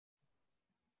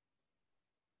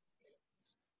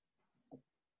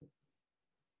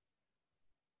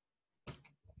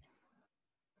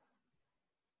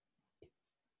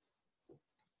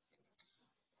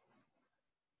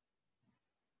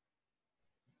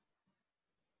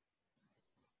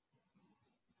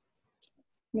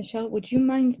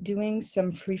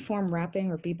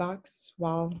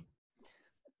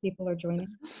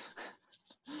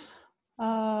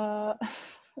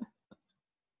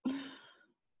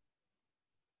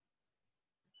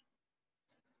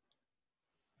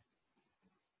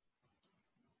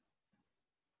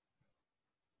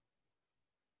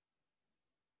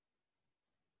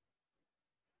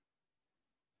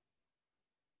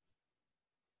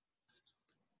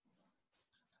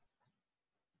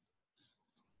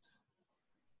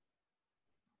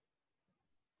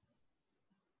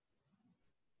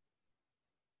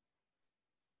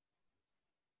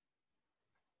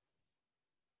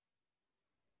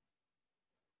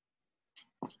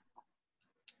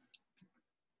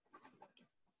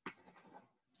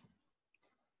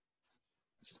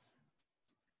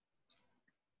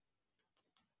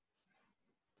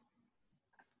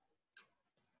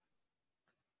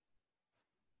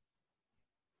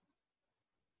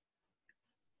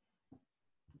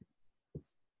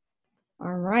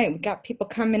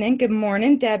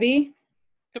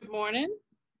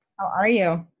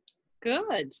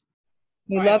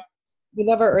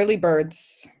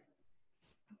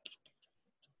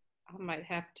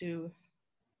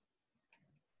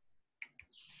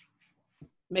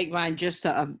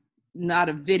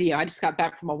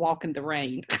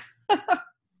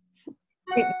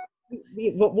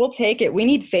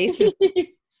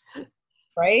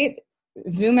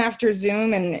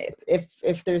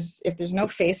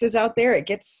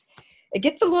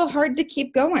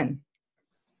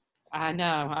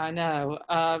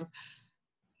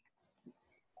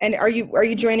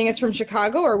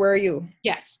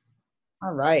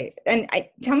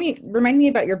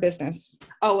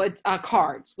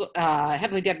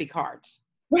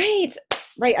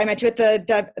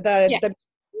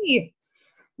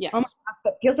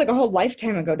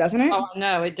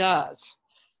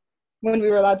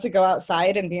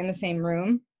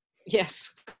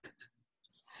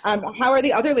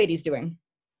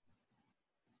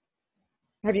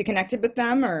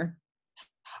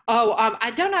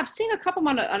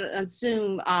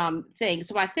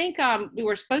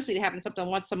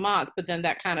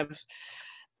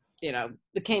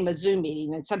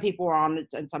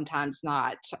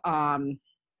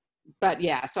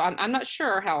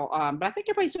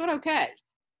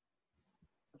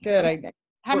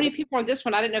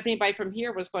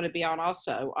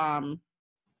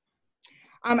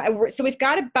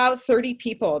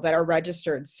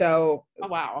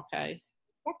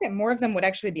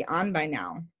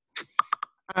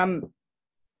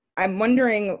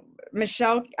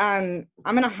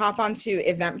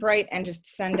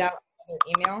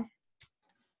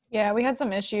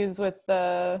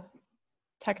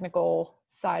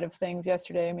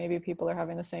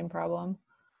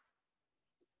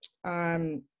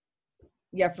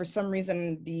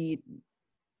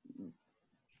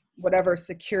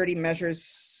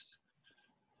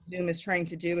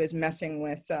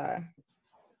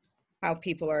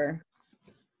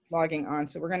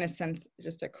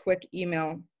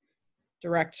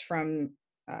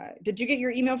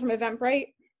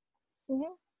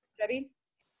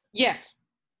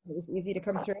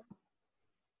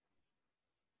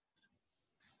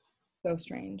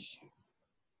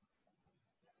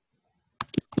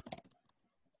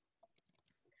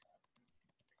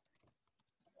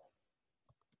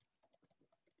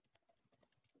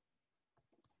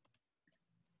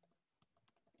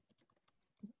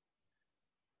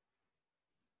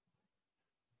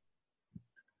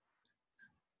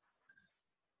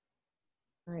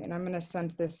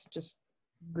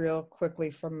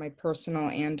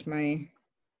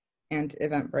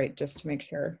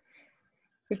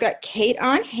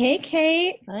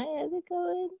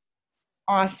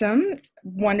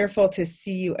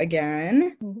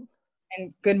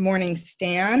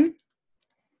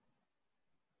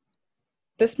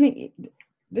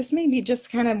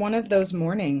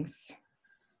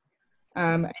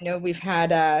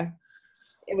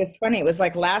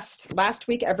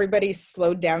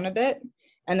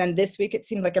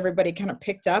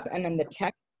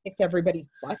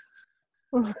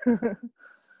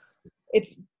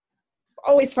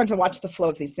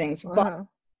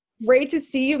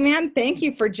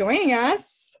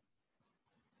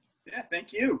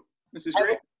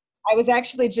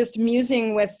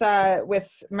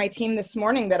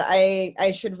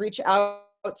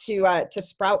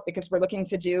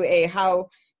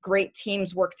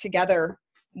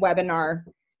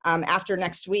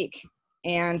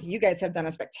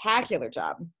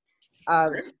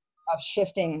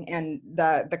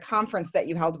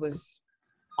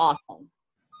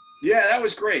Yeah, that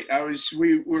was great. I was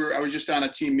just on a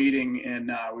team meeting,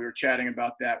 and we were chatting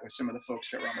about that with some of the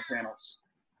folks that were on the panels.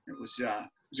 It was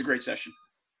a great session.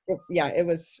 Yeah, it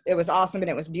was awesome, and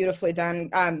it was beautifully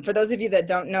done. For those of you that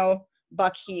don't know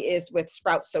Buck, he is with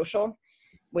Sprout Social,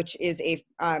 which is a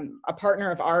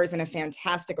partner of ours and a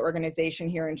fantastic organization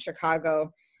here in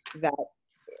Chicago that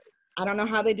I don't know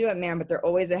how they do it, man, but they're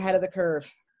always ahead of the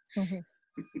curve.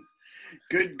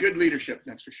 Good leadership,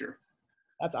 that's for sure.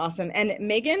 That's awesome. And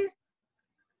Megan,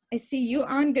 I see you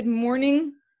on. Good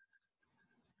morning.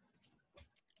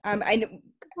 Good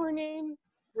morning.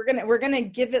 We're gonna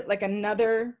give it like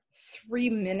another 3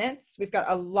 minutes. We've got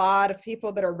a lot of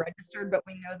people that are registered, but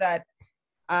we know that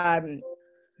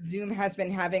Zoom has been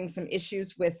having some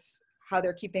issues with how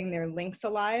they're keeping their links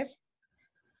alive,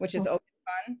 which is always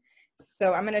fun.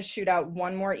 So I'm gonna shoot out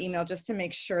one more email just to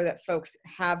make sure that folks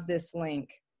have this link.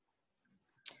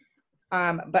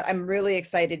 But I'm really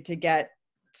excited to get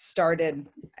started.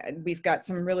 We've got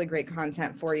some really great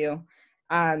content for you.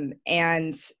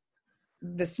 And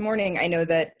this morning, I know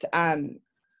that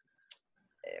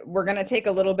we're going to take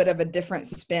a little bit of a different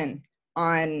spin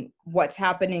on what's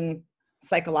happening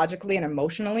psychologically and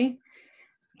emotionally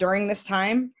during this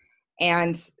time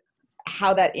and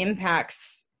how that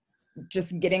impacts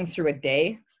just getting through a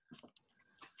day.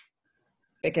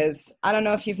 Because I don't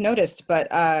know if you've noticed, but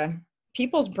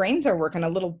people's brains are working a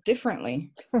little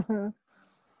differently,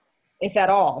 if at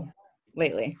all,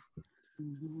 lately.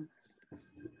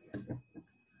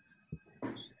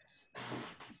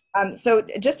 So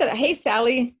just hey,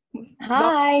 Sally.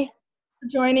 Hi. For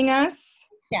joining us.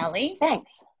 Sally.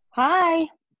 Thanks. Hi.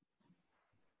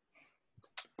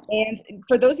 And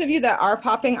for those of you that are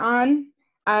popping on,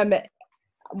 I'm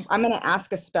going to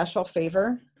ask a special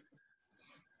favor.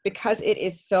 Because it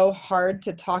is so hard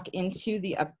to talk into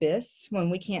the abyss when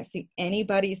we can't see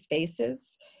anybody's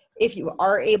faces, if you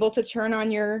are able to turn on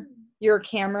your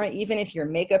camera, even if your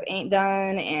makeup ain't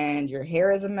done and your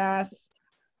hair is a mess,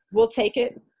 we'll take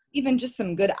it. Even just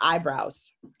some good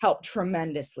eyebrows help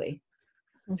tremendously.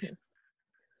 Okay.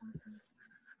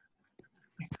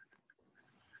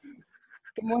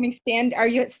 Good morning, Stan. Are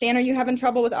you having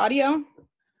trouble with audio?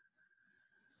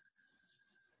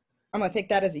 I'm gonna take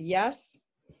that as a yes.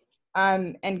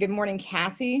 And good morning,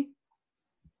 Kathy.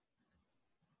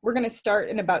 We're going to start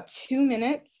in about 2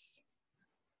 minutes.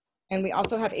 And we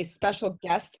also have a special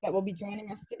guest that will be joining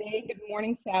us today. Good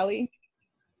morning, Sally.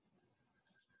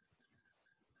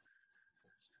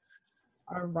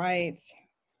 All right.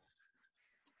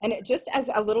 And just as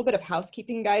a little bit of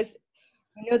housekeeping, guys,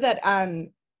 I know that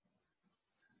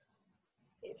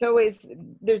it's always,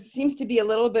 there seems to be a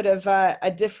little bit of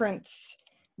a different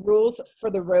rules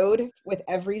for the road with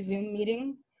every Zoom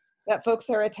meeting that folks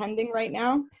are attending right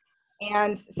now.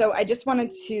 And so I just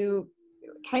wanted to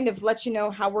kind of let you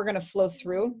know how we're going to flow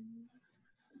through.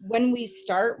 When we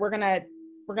start, we're going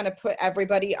to put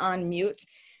everybody on mute.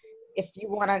 If you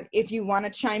want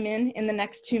to chime in the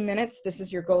next 2 minutes, this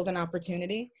is your golden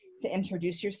opportunity to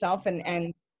introduce yourself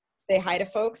and say hi to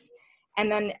folks.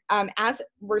 And then as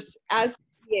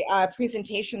the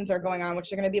presentations are going on,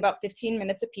 which are going to be about 15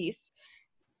 minutes apiece,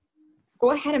 go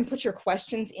ahead and put your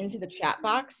questions into the chat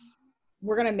box.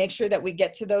 We're going to make sure that we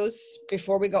get to those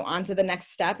before we go on to the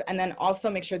next step. And then also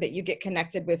make sure that you get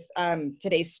connected with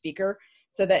today's speaker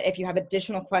so that if you have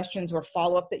additional questions or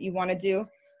follow-up that you want to do,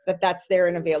 that's there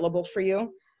and available for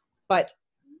you. But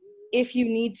if you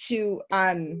need to,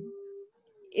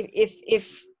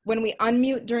 if when we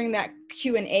unmute during that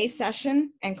Q&A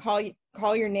session and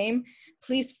call your name,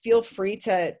 please feel free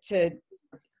to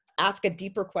ask a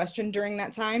deeper question during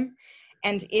that time.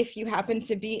 And if you happen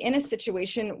to be in a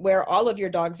situation where all of your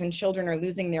dogs and children are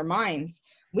losing their minds,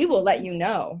 we will let you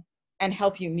know and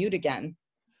help you mute again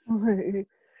so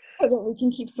that we can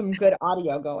keep some good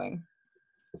audio going.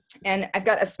 And I've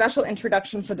got a special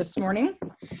introduction for this morning.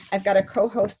 I've got a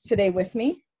co-host today with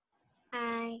me.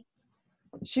 Hi.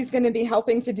 She's going to be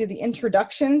helping to do the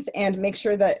introductions and make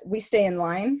sure that we stay in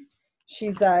line.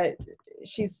 She's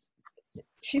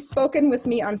spoken with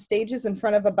me on stages in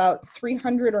front of about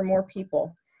 300 or more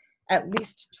people, at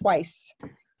least twice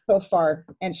so far.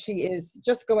 And she is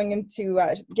just going into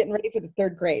getting ready for the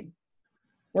 3rd grade.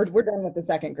 We're done with the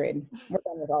 2nd grade. We're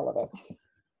done with all of it.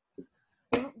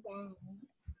 Not done.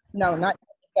 No, not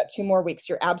yet. You've got 2 more weeks.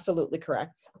 You're absolutely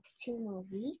correct. 2 more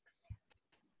weeks?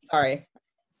 Sorry.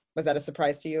 Was that a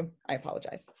surprise to you? I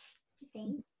apologize.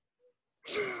 Thanks.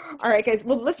 All right, guys.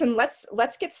 Well, listen,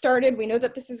 let's get started. We know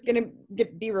that this is going to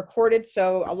be recorded,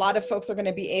 so a lot of folks are going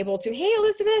to be able to, hey,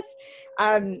 Elizabeth,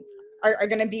 are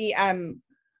going to be kind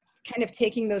of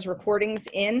taking those recordings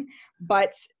in.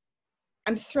 But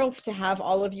I'm thrilled to have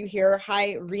all of you here.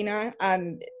 Hi, Rena.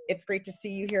 It's great to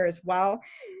see you here as well.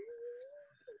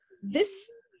 This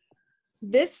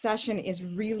session is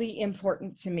really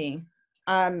important to me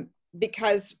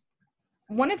because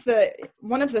one of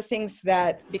the things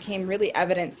that became really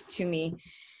evident to me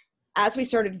as we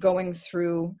started going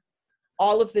through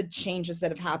all of the changes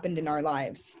that have happened in our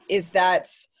lives is that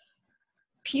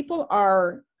people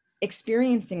are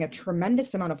experiencing a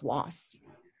tremendous amount of loss.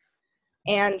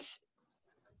 And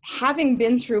having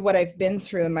been through what I've been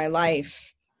through in my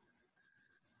life,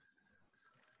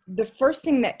 the first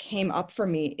thing that came up for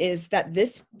me is that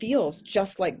this feels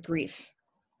just like grief.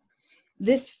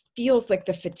 This feels like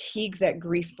the fatigue that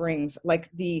grief brings, like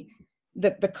the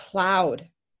cloud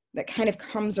that kind of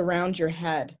comes around your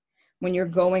head when you're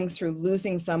going through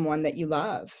losing someone that you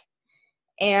love.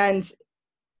 And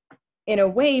in a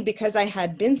way, because I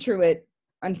had been through it,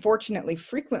 unfortunately,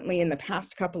 frequently in the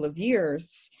past couple of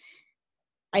years,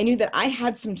 I knew that I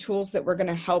had some tools that were going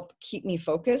to help keep me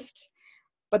focused,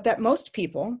 but that most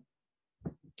people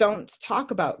don't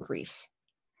talk about grief,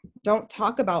 don't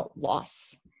talk about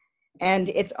loss. And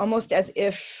it's almost as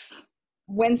if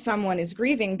when someone is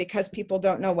grieving, because people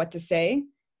don't know what to say,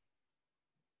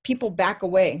 people back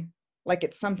away like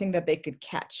it's something that they could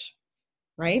catch,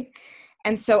 right?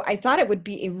 And so I thought it would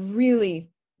be a really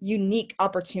unique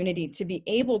opportunity to be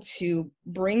able to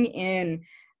bring in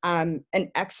an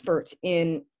expert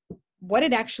in what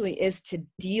it actually is to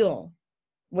deal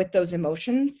with those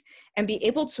emotions and be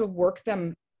able to work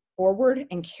them forward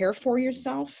and care for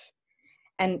yourself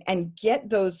and get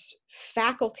those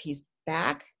faculties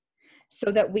back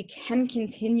so that we can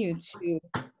continue to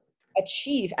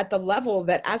achieve at the level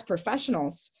that as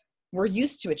professionals we're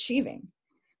used to achieving.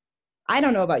 I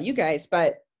don't know about you guys,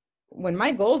 but when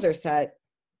my goals are set,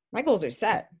 my goals are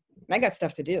set. And I got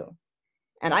stuff to do.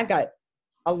 And I've got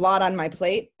a lot on my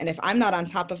plate. And if I'm not on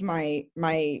top of my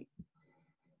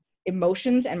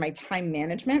emotions and my time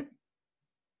management,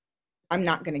 I'm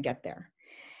not going to get there.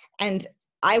 And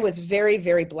I was very,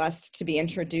 very blessed to be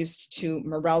introduced to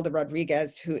Merelda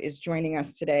Rodriguez, who is joining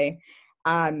us today.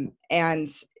 And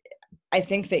I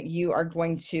think that you are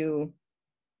going to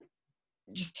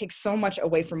just take so much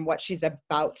away from what she's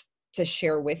about to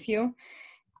share with you.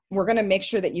 We're going to make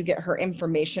sure that you get her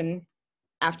information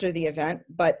after the event,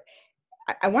 but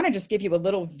I want to just give you a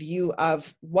little view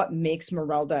of what makes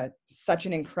Merelda such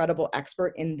an incredible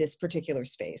expert in this particular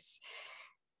space.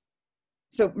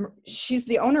 So she's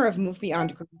the owner of Move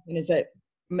Beyond Grief and is a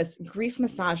grief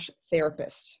massage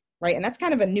therapist, right? And that's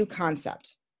kind of a new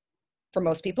concept for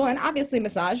most people. And obviously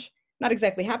massage, not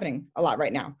exactly happening a lot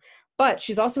right now. But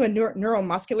she's also a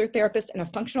neuromuscular therapist and a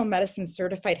functional medicine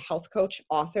certified health coach,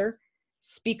 author,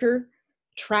 speaker,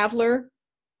 traveler,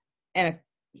 and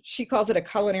she calls it a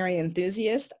culinary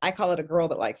enthusiast. I call it a girl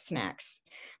that likes snacks.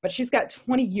 But she's got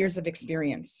 20 years of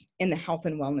experience in the health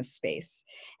and wellness space.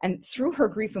 And through her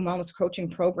grief and wellness coaching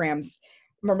programs,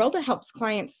 Merelda helps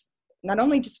clients not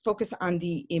only just focus on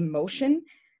the emotion,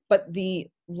 but the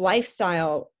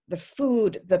lifestyle, the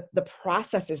food, the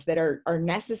processes that are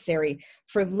necessary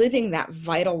for living that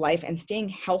vital life and staying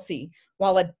healthy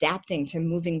while adapting to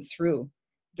moving through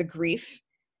the grief,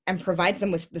 and provides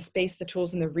them with the space, the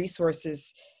tools, and the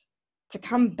resources to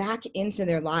come back into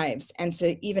their lives and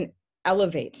to even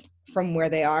elevate from where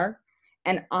they are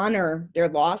and honor their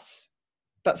loss,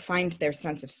 but find their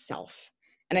sense of self.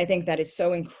 And I think that is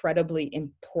so incredibly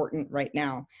important right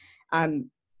now.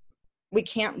 We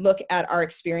can't look at our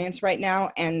experience right now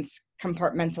and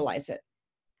compartmentalize it.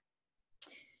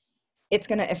 It's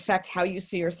going to affect how you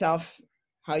see yourself,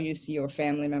 how you see your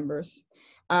family members,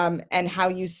 and how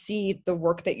you see the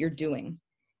work that you're doing.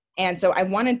 And so I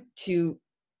wanted to,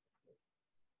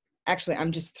 actually,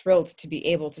 I'm just thrilled to be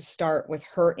able to start with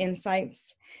her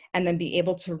insights and then be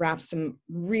able to wrap some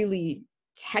really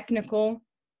technical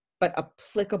but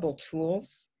applicable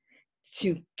tools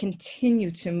to continue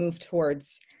to move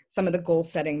towards some of the goal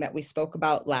setting that we spoke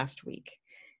about last week.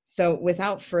 So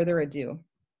without further ado,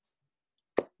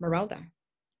 Merelda.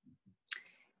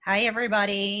 Hi,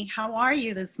 everybody. How are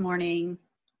you this morning?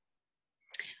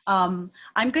 I'm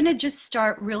going to just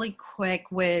start really quick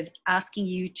with asking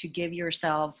you to give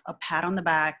yourself a pat on the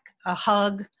back, a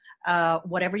hug,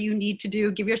 whatever you need to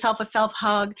do. Give yourself a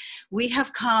self-hug. We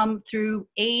have come through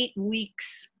 8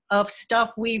 weeks of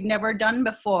stuff we've never done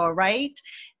before, right?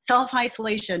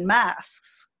 Self-isolation,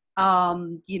 masks,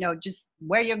 just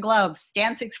wear your gloves,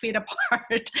 stand 6 feet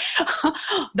apart.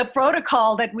 The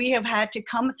protocol that we have had to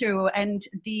come through and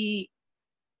the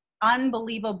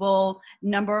unbelievable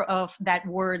number of that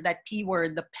P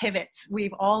word, the pivots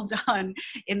we've all done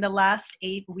in the last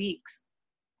 8 weeks.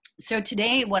 So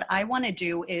today, what I want to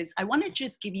do is I want to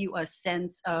just give you a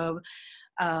sense of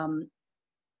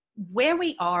where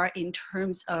we are in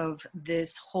terms of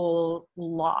this whole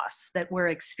loss that we're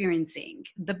experiencing.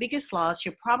 The biggest loss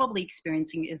you're probably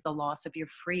experiencing is the loss of your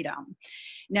freedom.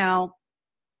 Now,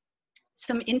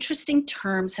 some interesting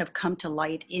terms have come to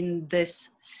light in this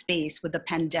space with the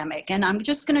pandemic, and I'm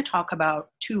just going to talk about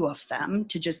two of them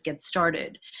to just get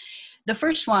started. The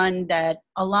first one that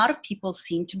a lot of people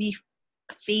seem to be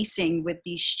facing with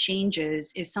these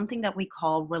changes is something that we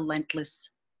call relentless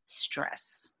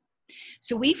stress.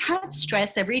 So we've had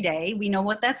stress every day. We know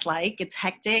what that's like. It's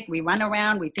hectic. We run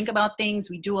around, we think about things,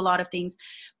 we do a lot of things.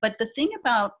 But the thing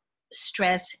about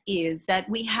stress is that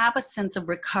we have a sense of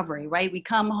recovery, right? We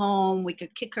come home, we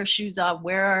could kick our shoes off,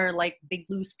 wear our like big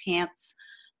loose pants,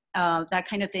 that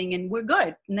kind of thing, and we're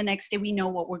good. And the next day we know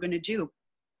what we're going to do.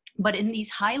 But in these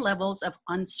high levels of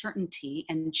uncertainty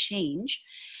and change,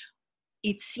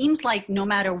 it seems like no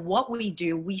matter what we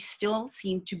do, we still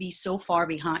seem to be so far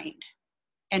behind.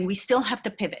 And we still have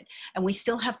to pivot, and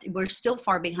we're still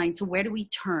far behind. So where do we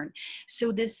turn?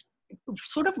 So this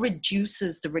sort of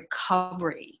reduces the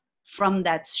recovery from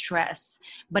that stress,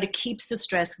 but it keeps the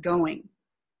stress going.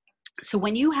 So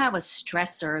when you have a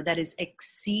stressor that is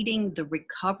exceeding the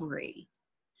recovery,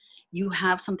 you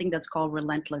have something that's called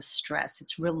relentless stress.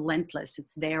 It's relentless.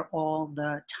 It's there all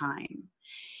the time.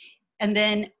 And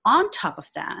then on top of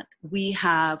that, we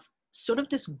have sort of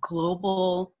this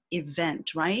global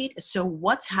event, right? So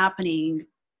what's happening,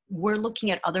 we're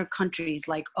looking at other countries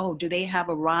like, oh, do they have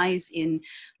a rise in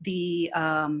the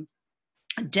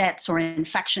deaths or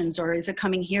infections, or is it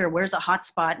coming here? Where's a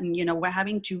hotspot? And, you know, we're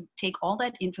having to take all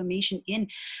that information in,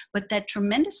 but that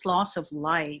tremendous loss of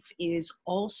life is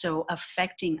also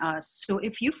affecting us. So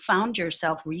if you found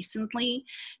yourself recently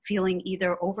feeling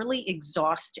either overly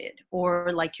exhausted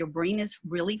or like your brain is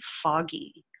really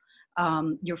foggy,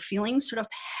 you're feeling sort of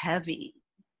heavy,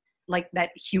 like that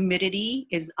humidity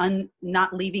is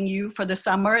not leaving you for the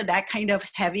summer, that kind of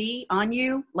heavy on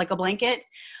you, like a blanket.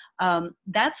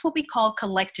 That's what we call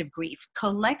collective grief.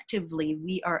 Collectively,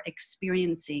 we are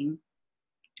experiencing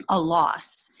a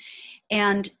loss.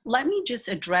 And let me just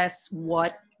address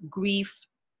what grief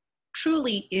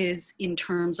truly is in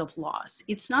terms of loss.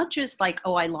 It's not just like,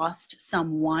 oh, I lost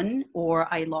someone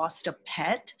or I lost a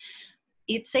pet.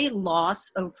 It's a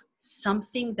loss of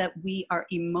something that we are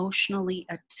emotionally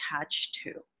attached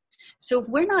to. So if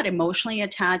we're not emotionally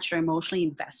attached or emotionally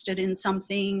invested in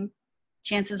something,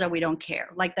 chances are we don't care.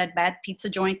 Like that bad pizza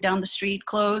joint down the street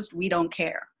closed, we don't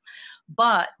care.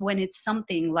 But when it's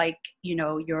something like, you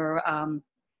know, your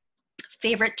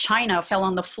favorite china fell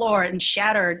on the floor and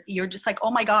shattered, you're just like, oh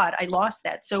my God, I lost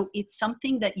that. So it's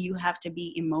something that you have to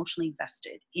be emotionally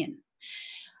vested in.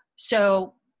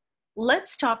 So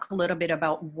let's talk a little bit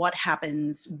about what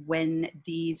happens when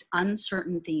these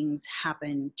uncertain things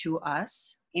happen to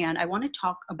us. And I want to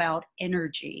talk about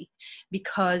energy,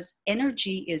 because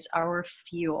energy is our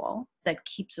fuel that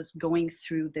keeps us going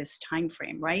through this time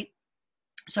frame, right?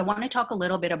 So I want to talk a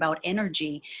little bit about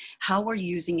energy, how we're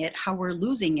using it, how we're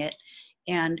losing it,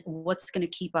 and what's going to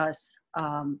keep us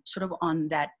sort of on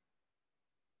that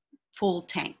full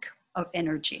tank of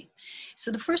energy. So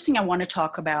the first thing I want to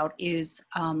talk about is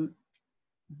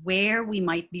where we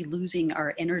might be losing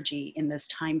our energy in this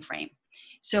time frame.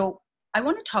 So I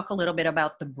want to talk a little bit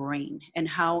about the brain and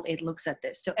how it looks at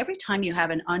this. So every time you have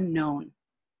an unknown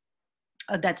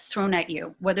that's thrown at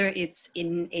you, whether it's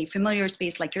in a familiar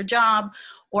space like your job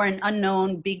or an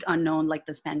unknown, big unknown like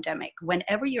this pandemic,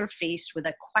 whenever you're faced with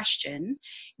a question,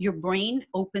 your brain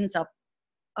opens up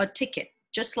a ticket,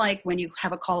 just like when you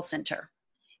have a call center.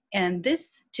 And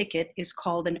this ticket is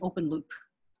called an open loop.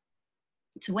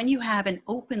 So when you have an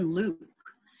open loop,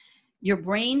 your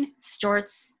brain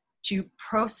starts to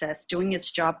process, doing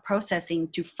its job processing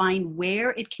to find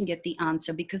where it can get the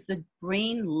answer, because the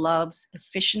brain loves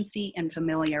efficiency and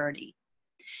familiarity.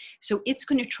 So it's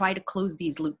going to try to close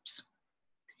these loops.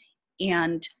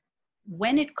 And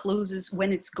when it closes,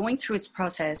 when it's going through its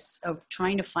process of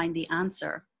trying to find the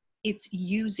answer, it's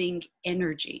using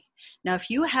energy. Now, if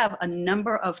you have a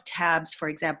number of tabs, for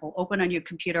example, open on your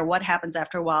computer, what happens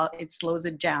after a while? It slows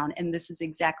it down. And this is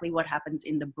exactly what happens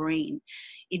in the brain.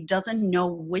 It doesn't know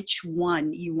which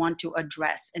one you want to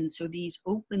address. And so these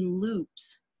open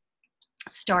loops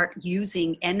start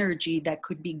using energy that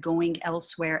could be going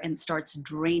elsewhere and starts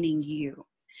draining you.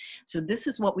 So this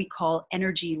is what we call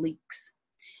energy leaks.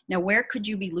 Now, where could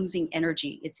you be losing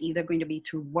energy? It's either going to be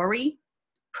through worry,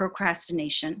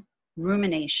 procrastination,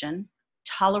 rumination,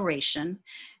 toleration.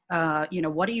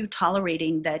 What are you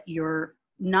tolerating that you're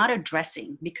not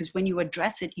addressing? Because when you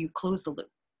address it, you close the loop.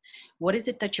 What is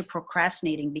it that you're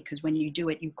procrastinating? Because when you do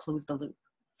it, you close the loop.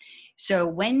 So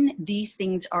when these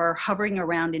things are hovering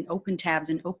around in open tabs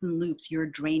and open loops, you're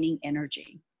draining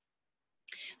energy.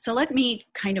 So let me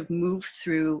kind of move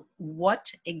through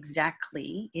what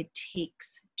exactly it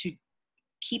takes to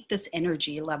keep this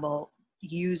energy level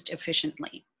used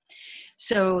efficiently.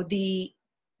 So the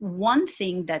one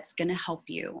thing that's going to help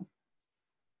you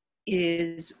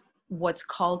is what's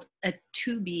called a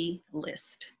to-be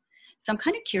list. So I'm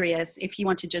kind of curious if you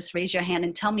want to just raise your hand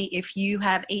and tell me if you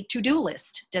have a to-do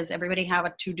list. Does everybody have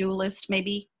a to-do list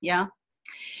maybe? Yeah.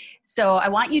 So I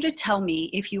want you to tell me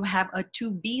if you have a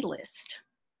to-be list.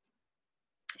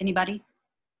 Anybody?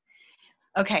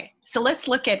 Okay, so let's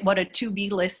look at what a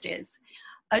to-be list is.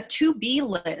 A to-be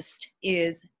list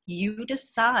is you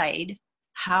decide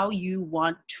how you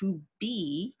want to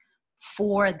be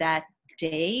for that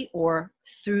day or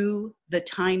through the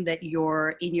time that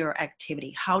you're in your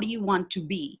activity. How do you want to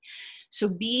be? So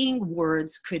being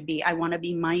words could be, I want to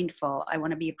be mindful, I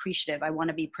want to be appreciative, I want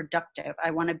to be productive,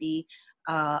 I want to be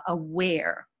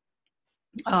aware,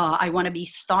 I want to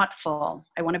be thoughtful,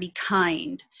 I want to be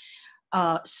kind.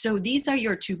 So these are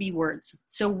your to-be words.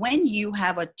 So when you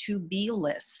have a to-be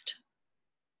list,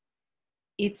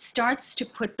 it starts to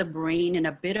put the brain in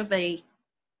a bit of a,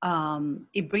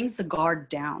 it brings the guard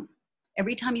down.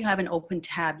 Every time you have an open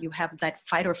tab, you have that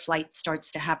fight or flight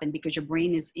starts to happen because your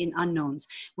brain is in unknowns.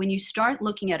 When you start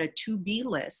looking at a to-be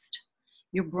list,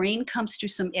 your brain comes to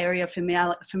some area of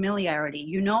familiarity.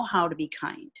 You know how to be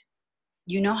kind.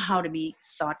 You know how to be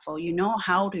thoughtful. You know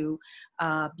how to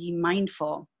be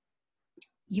mindful.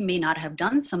 You may not have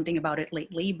done something about it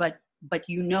lately, but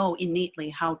you know innately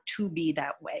how to be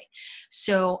that way.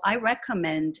 So I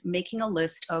recommend making a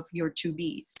list of your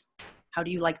to-bes. How do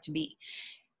you like to be?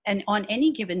 And on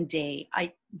any given day,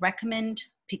 I recommend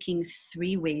picking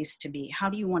 3 ways to be. How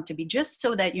do you want to be? Just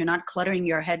so that you're not cluttering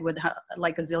your head with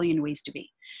like a zillion ways to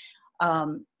be.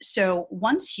 So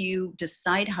once you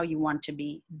decide how you want to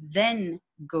be, then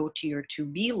go to your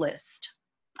to-be list.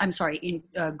 I'm sorry,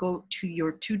 go to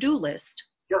your to-do list.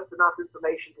 Just enough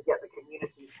information to get the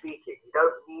community speaking. You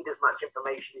don't need as much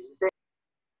information as you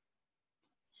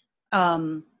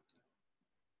think.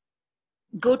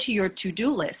 Go to your to-do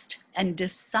list and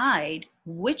decide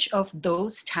which of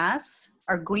those tasks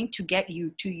are going to get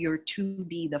you to your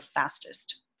to-be the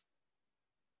fastest.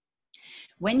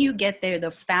 When you get there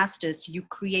the fastest, you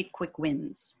create quick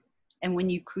wins. And when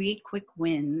you create quick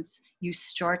wins, you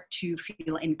start to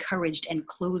feel encouraged and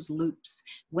close loops.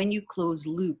 When you close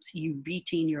loops, you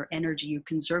retain your energy, you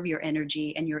conserve your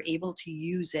energy, and you're able to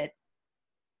use it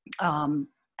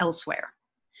elsewhere.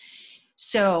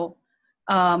 So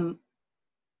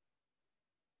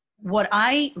what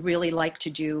I really like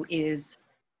to do is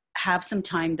have some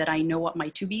time that I know what my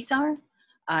to-bes are.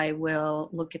 I will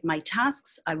look at my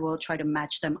tasks. I will try to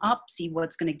match them up, see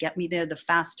what's going to get me there the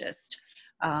fastest.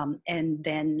 And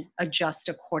then adjust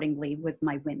accordingly with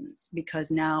my wins,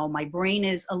 because now my brain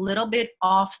is a little bit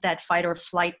off that fight or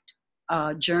flight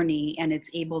journey and it's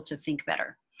able to think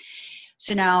better.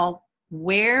 So now,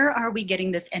 where are we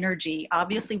getting this energy?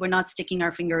 Obviously, we're not sticking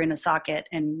our finger in a socket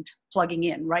and plugging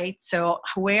in, right? So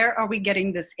where are we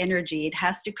getting this energy? It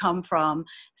has to come from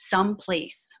some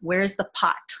place. Where's the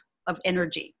pot of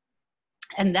energy?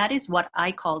 And that is what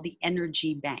I call the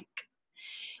energy bank.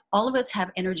 All of us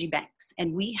have energy banks,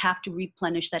 and we have to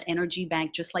replenish that energy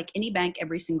bank just like any bank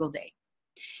every single day.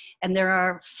 And there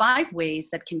are 5 ways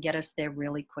that can get us there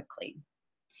really quickly.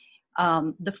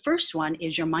 The first one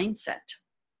is your mindset.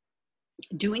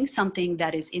 Doing something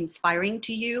that is inspiring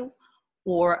to you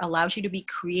or allows you to be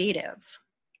creative,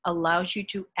 allows you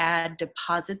to add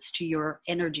deposits to your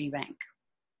energy bank.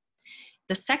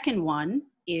 The second one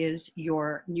is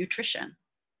your nutrition.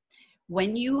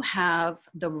 When you have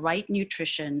the right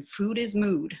nutrition, food is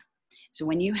mood. So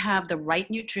when you have the right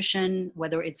nutrition,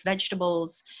 whether it's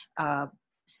vegetables,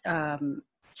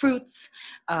 fruits,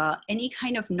 any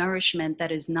kind of nourishment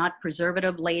that is not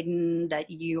preservative laden, that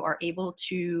you are able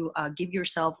to give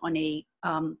yourself on a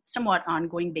somewhat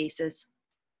ongoing basis,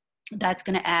 that's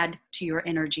going to add to your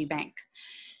energy bank.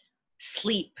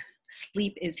 Sleep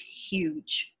is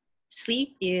huge.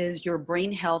 Sleep is your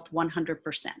brain health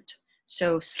 100%.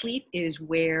 So sleep is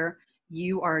where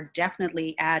you are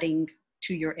definitely adding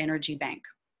to your energy bank.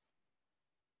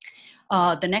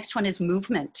 The next one is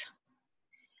movement.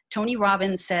 Tony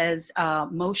Robbins says,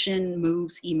 motion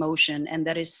moves emotion, and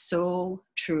that is so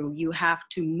true. You have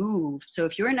to move. So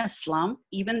if you're in a slump,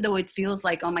 even though it feels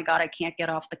like, oh my God, I can't get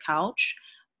off the couch,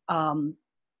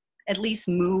 at least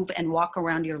move and walk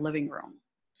around your living room.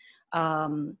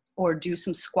 or do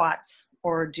some squats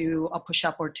or do a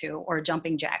push-up or two or a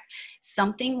jumping jack.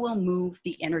 Something will move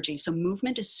the energy. So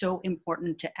movement is so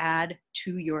important to add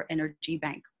to your energy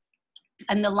bank.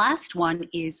 And the last one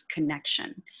is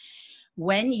connection.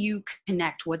 When you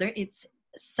connect, whether it's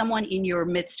someone in your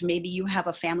midst, maybe you have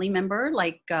a family member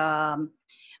like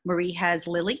Marie has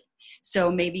Lily.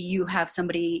 So maybe you have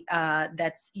somebody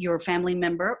that's your family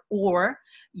member, or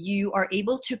you are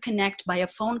able to connect by a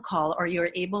phone call, or you're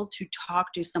able to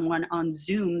talk to someone on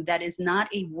Zoom that is not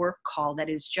a work call, that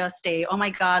is just a, oh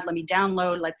my God, let me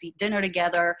download, let's eat dinner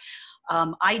together.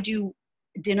 I do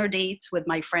dinner dates with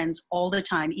my friends all the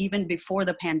time, even before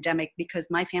the pandemic,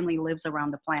 because my family lives around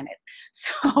the planet.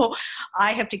 So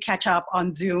I have to catch up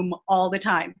on Zoom all the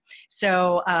time.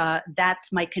 So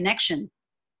that's my connection.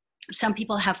 Some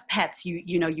people have pets.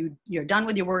 You're done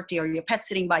with your work day, or your pet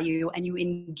sitting by you, and you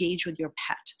engage with your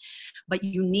pet. But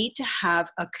you need to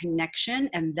have a connection,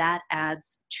 and that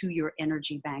adds to your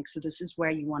energy bank. So this is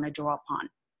where you want to draw upon.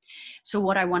 So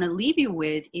what I want to leave you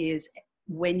with is,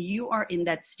 when you are in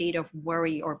that state of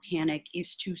worry or panic,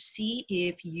 is to see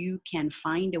if you can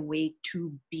find a way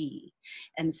to be,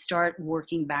 and start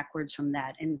working backwards from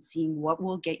that and seeing what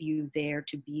will get you there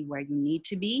to be where you need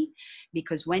to be.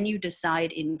 Because when you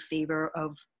decide in favor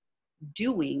of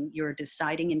doing, you're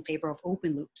deciding in favor of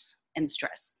open loops and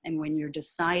stress. And when you're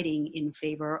deciding in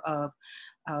favor of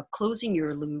closing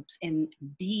your loops and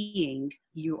being,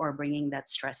 you are bringing that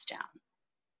stress down.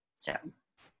 So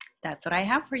that's what I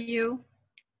have for you.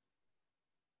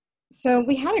 So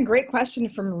we had a great question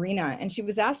from Marina, and she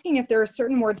was asking if there are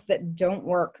certain words that don't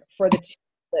work for the two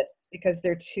lists because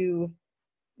they're too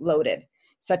loaded,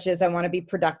 such as I want to be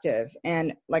productive,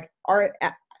 and like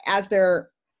as there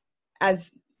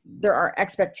are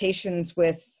expectations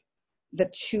with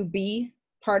the to be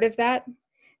part of that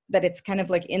it's kind of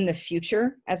like in the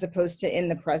future as opposed to in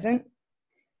the present.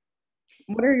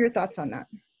 What are your thoughts on that?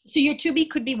 So your to be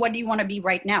could be, what do you want to be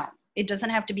right now? It doesn't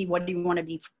have to be what do you want to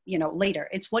be, later.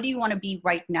 It's what do you want to be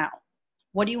right now?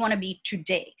 What do you want to be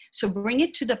today? So bring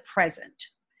it to the present.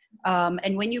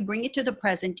 And when you bring it to the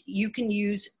present, you can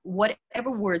use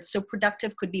whatever words. So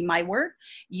productive could be my word.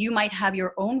 You might have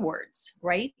your own words,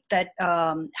 right? That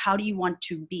how do you want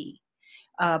to be?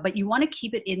 But you want to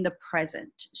keep it in the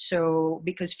present. So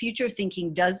because future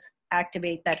thinking does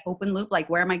activate that open loop, like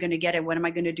where am I going to get it? When am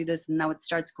I going to do this? And now it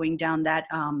starts going down that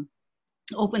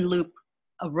open loop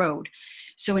a road.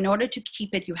 So in order to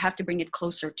keep it, you have to bring it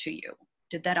closer to you.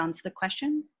 Did that answer the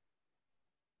question?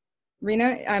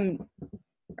 Rena, do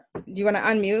you want to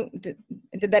unmute?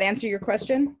 Did that answer your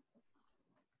question?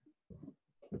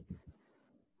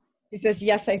 She says,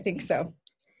 yes, I think so.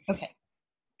 Okay.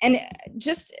 And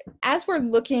just as we're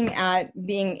looking at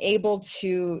being able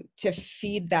to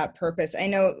feed that purpose, I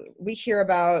know we hear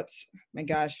about, my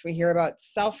gosh, we hear about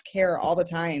self-care all the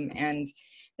time. And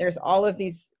there's all of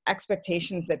these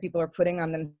expectations that people are putting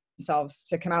on themselves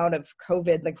to come out of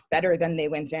COVID like better than they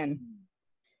went in.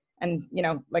 And,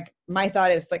 like my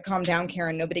thought is like, calm down,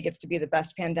 Karen, nobody gets to be the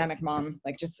best pandemic mom.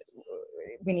 Like just,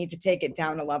 we need to take it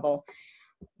down a level.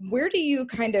 Where do you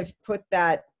kind of put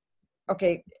that?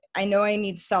 Okay, I know I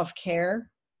need self-care,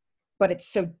 but it's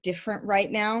so different right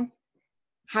now.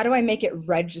 How do I make it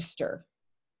register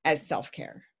as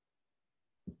self-care?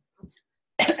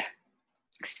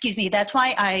 Excuse me. That's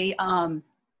why I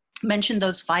mentioned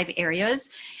those 5 areas,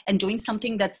 and doing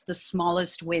something that's the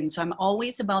smallest win. So I'm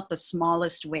always about the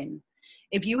smallest win.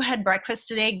 If you had breakfast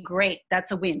today, great. That's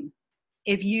a win.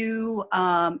 If you,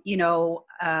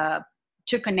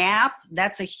 took a nap,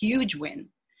 that's a huge win.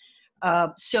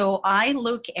 So I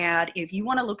look at, if you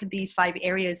want to look at these 5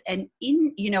 areas, and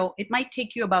it might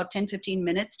take you about 10-15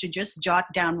 minutes to just jot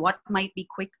down what might be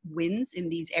quick wins in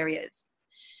these areas.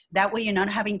 That way you're not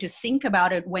having to think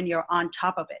about it when you're on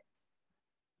top of it.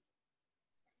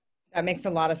 That makes a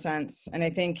lot of sense. And I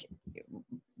think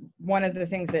one of the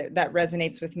things that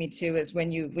resonates with me too is when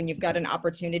you've got an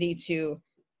opportunity to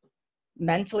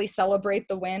mentally celebrate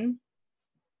the win,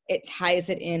 it ties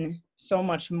it in so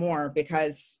much more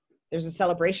because there's a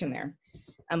celebration there.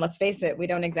 And let's face it, we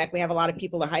don't exactly have a lot of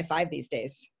people to high five these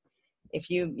days. If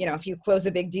you close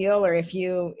a big deal, or if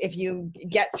you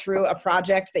get through a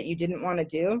project that you didn't want to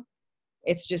do,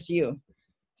 it's just you.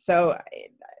 So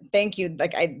thank you.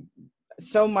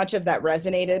 So much of that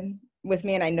resonated with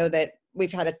me. And I know that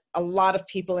we've had a lot of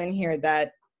people in here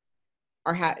that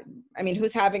are,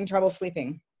 who's having trouble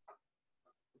sleeping?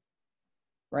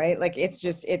 Right? Like it's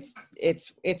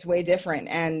way different.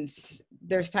 And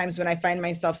there's times when I find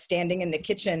myself standing in the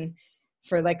kitchen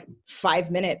for like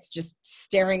 5 minutes, just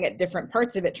staring at different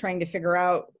parts of it, trying to figure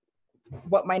out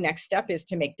what my next step is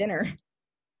to make dinner.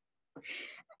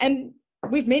 And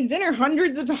we've made dinner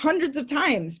hundreds of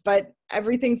times, but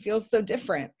everything feels so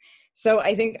different. So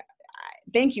I think,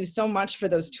 thank you so much for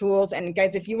those tools. And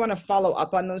guys, if you want to follow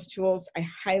up on those tools, I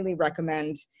highly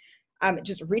recommend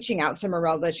just reaching out to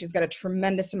Merelda. She's got a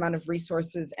tremendous amount of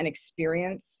resources and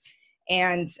experience.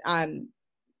 And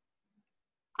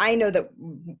I know that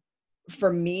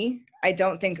for me, I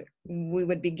don't think we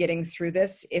would be getting through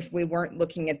this if we weren't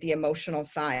looking at the emotional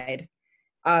side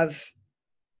of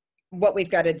what we've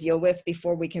got to deal with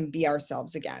before we can be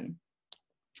ourselves again.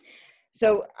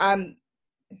 So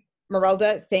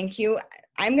Merelda, thank you.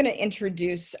 I'm going to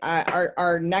introduce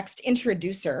our next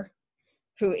introducer,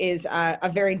 who is a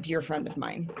very dear friend of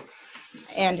mine.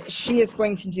 And she is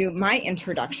going to do my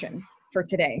introduction for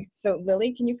today. So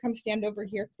Lily, can you come stand over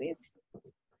here, please?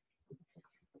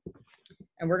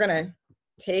 And we're going to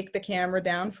take the camera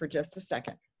down for just a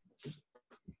second.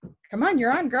 Come on,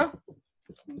 you're on, girl.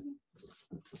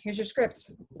 Here's your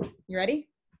script. You ready?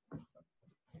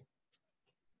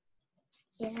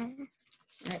 Yeah. All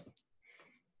right.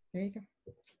 There you go.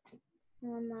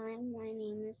 Who am I? My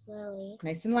name is Lily.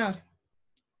 Nice and loud.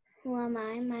 Who am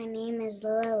I? My name is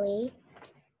Lily.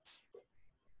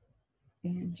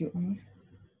 And you own.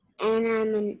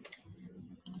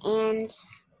 And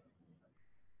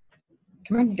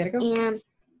Come on, you gotta go. and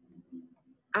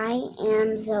I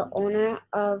am the owner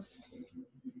of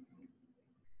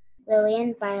Lily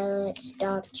and Violet's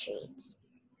Dog Treats.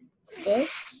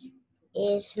 This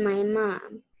is my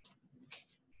mom.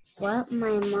 What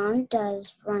my mom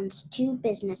does runs 2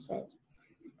 businesses: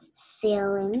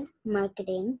 selling,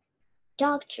 marketing,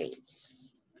 dog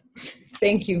treats.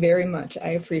 Thank you very much. I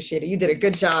appreciate it. You did a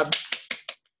good job.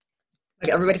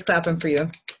 Look, everybody's clapping for you.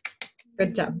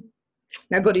 Good job.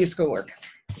 Now go do your schoolwork.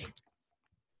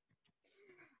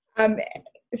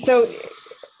 So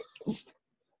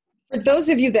for those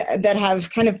of you that have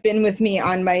kind of been with me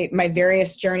on my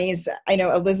various journeys, I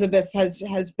know Elizabeth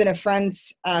has been a friend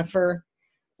for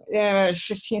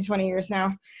 15, 20 years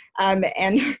now,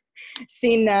 and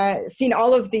seen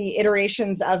all of the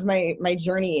iterations of my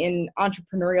journey in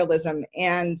entrepreneurialism.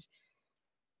 And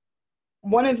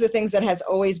one of the things that has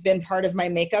always been part of my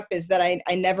makeup is that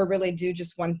I never really do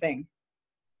just one thing.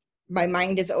 My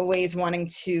mind is always wanting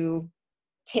to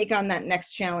take on that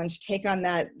next challenge, take on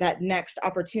that next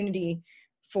opportunity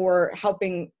for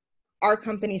helping our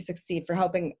company succeed, for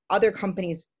helping other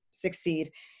companies succeed.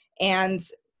 And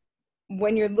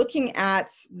when you're looking at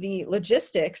the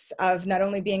logistics of not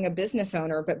only being a business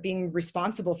owner, but being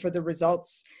responsible for the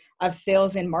results of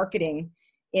sales and marketing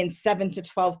in 7 to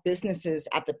 12 businesses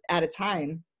at a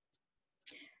time,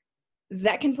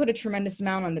 that can put a tremendous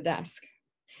amount on the desk.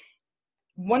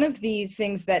 One of the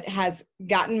things that has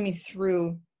gotten me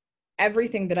through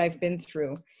everything that I've been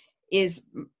through is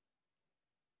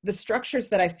the structures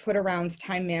that I've put around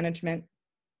time management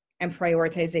and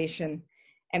prioritization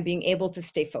and being able to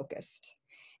stay focused.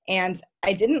 And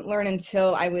I didn't learn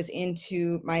until I was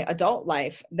into my adult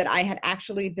life that I had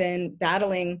actually been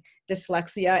battling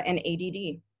dyslexia and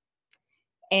ADD.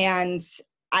 And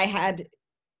I had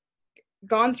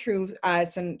gone through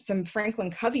some Franklin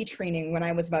Covey training when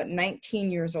I was about 19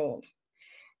 years old.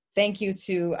 Thank you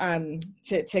to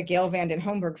Gail Vanden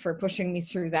Homburg for pushing me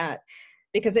through that,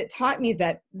 because it taught me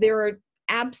that there are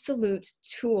absolute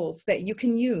tools that you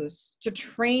can use to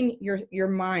train your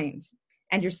mind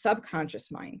and your subconscious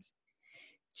mind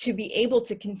to be able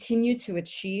to continue to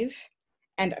achieve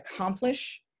and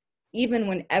accomplish even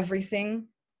when everything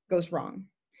goes wrong.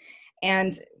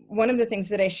 And one of the things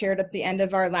that I shared at the end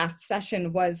of our last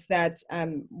session was that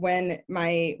when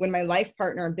my life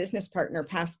partner and business partner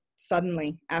passed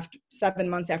suddenly after 7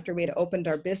 months after we had opened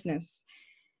our business,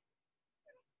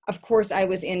 of course I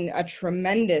was in a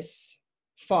tremendous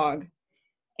fog.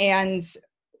 And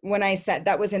when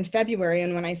that was in February,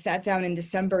 and when I sat down in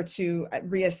December to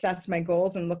reassess my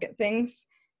goals and look at things,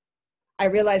 I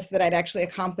realized that I'd actually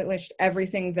accomplished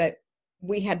everything that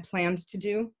we had planned to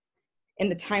do in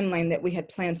the timeline that we had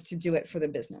planned to do it for the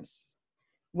business,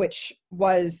 which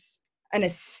was an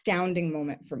astounding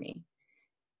moment for me.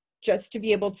 Just to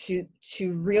be able to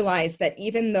realize that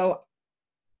even though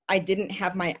I didn't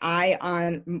have my eye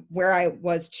on where I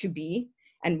was to be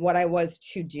and what I was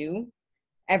to do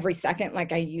every second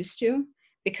like I used to,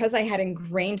 because I had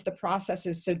ingrained the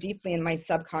processes so deeply in my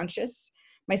subconscious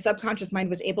mind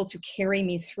was able to carry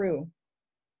me through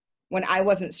when I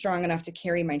wasn't strong enough to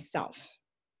carry myself.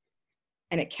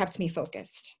 And it kept me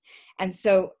focused. And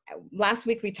so last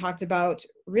week we talked about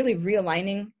really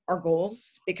realigning our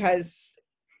goals, because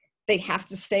they have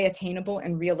to stay attainable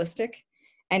and realistic.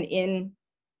 And in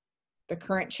the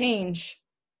current change,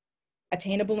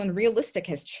 attainable and realistic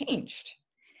has changed.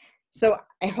 So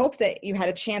I hope that you had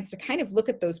a chance to kind of look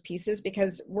at those pieces,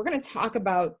 because we're going to talk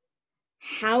about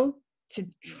how to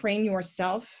train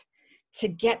yourself to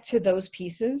get to those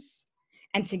pieces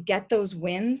and to get those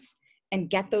wins, and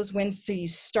get those wins so you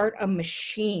start a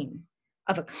machine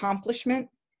of accomplishment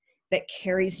that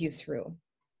carries you through.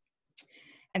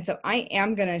 And so I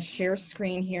am going to share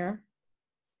screen here.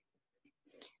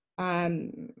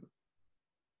 And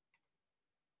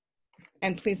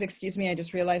please excuse me, I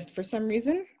just realized for some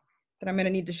reason that I'm going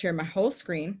to need to share my whole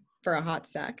screen for a hot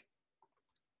sec,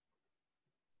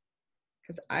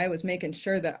 because I was making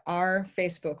sure that our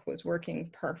Facebook was working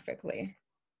perfectly.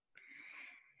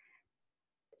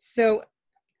 So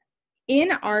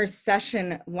in our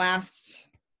session last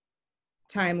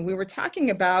time, we were talking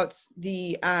about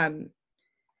the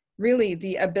really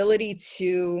the ability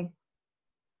to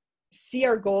see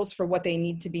our goals for what they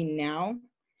need to be now,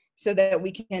 so that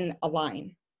we can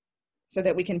align, so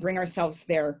that we can bring ourselves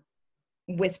there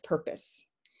with purpose.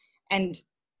 And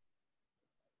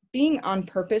being on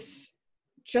purpose,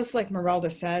 just like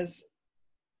Merelda says,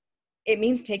 it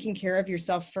means taking care of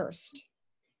yourself first.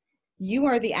 You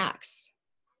are the axe,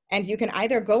 and you can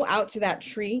either go out to that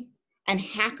tree and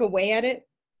hack away at it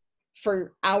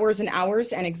for hours and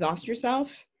hours and exhaust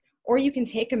yourself, or you can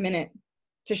take a minute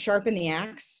to sharpen the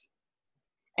axe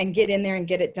and get in there and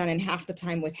get it done in half the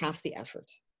time with half the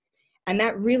effort. And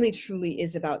that really truly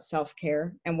is about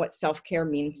self-care and what self-care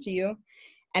means to you.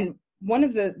 And one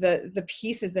of the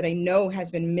pieces that I know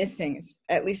has been missing,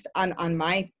 at least on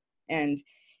my end,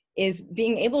 is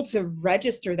being able to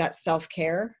register that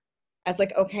self-care as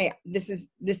like, okay, this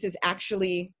is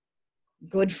actually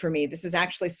good for me. This is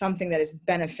actually something that is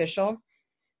beneficial.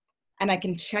 And I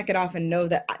can check it off and know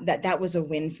that was a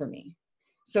win for me.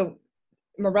 So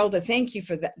Merelda, thank you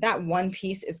for that. That one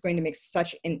piece is going to make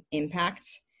such an impact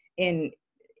in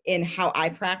how I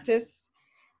practice.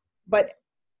 But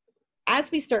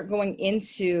as we start going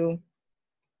into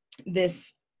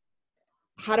this,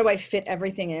 how do I fit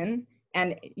everything in?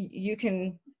 And you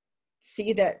can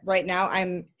see that right now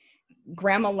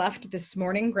Grandma left this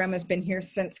morning. Grandma's been here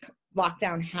since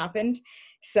lockdown happened.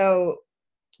 So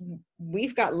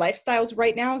we've got lifestyles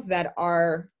right now that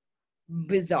are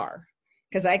bizarre.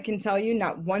 Because I can tell you,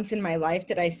 not once in my life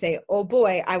did I say, oh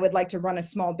boy, I would like to run a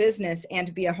small business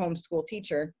and be a homeschool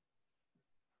teacher,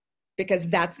 because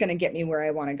that's going to get me where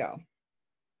I want to go.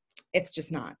 It's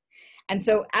just not. And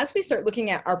so as we start looking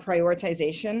at our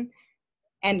prioritization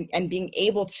and being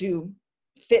able to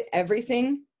fit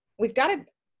everything, we've got to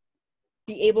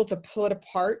be able to pull it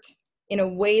apart in a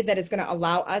way that is going to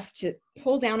allow us to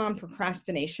pull down on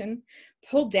procrastination,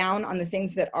 pull down on the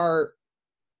things that are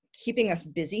keeping us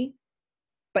busy,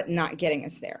 but not getting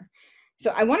us there.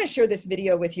 So I want to share this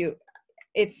video with you.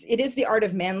 It is the art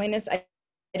of manliness. I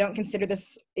don't consider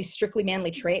this a strictly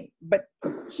manly trait, but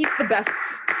he's the best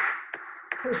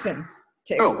person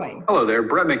to explain. Oh, hello there.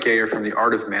 Brett McKayer from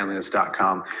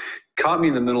theartofmanliness.com. Caught me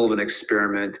in the middle of an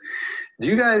experiment. Do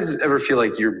you guys ever feel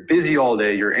like you're busy all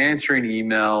day, you're answering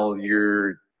email,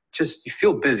 you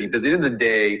feel busy, but at the end of the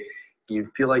day, you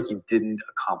feel like you didn't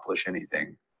accomplish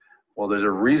anything? Well, there's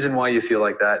a reason why you feel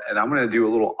like that, and I'm going to do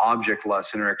a little object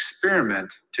lesson or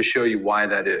experiment to show you why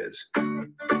that is.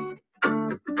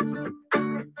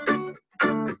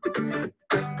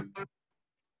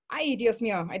 Ay, Dios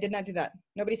mío, I did not do that.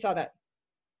 Nobody saw that.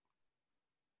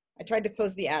 I tried to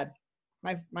close the ad.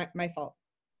 My fault.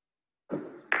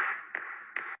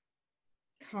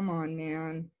 Come on,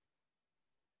 man.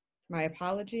 My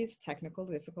apologies, technical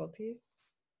difficulties.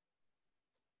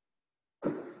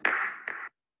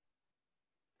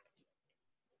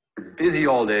 Busy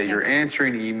all day, you're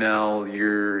answering email,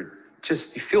 you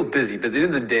feel busy, but at the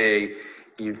end of the day,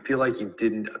 you feel like you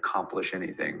didn't accomplish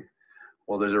anything.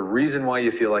 Well, there's a reason why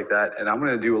you feel like that, and I'm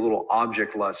going to do a little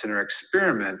object lesson or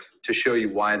experiment to show you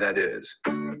why that is.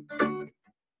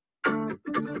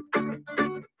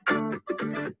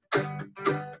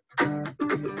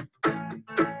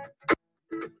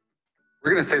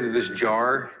 We're going to say that this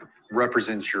jar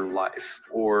represents your life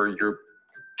or your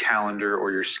calendar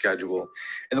or your schedule.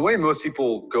 And the way most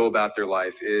people go about their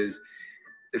life is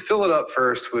they fill it up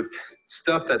first with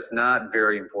stuff that's not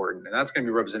very important. And that's going to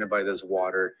be represented by this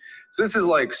water. So this is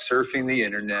like surfing the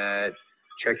internet,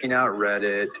 checking out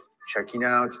Reddit, checking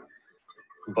out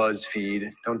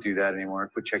BuzzFeed. Don't do that anymore.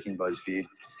 Quit checking BuzzFeed.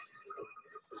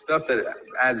 Stuff that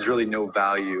adds really no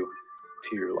value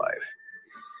to your life.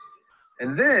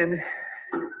 And then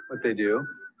what they do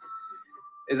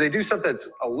is they do stuff that's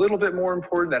a little bit more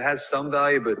important, that has some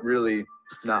value, but really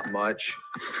not much.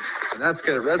 And that's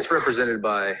represented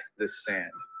by this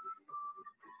sand.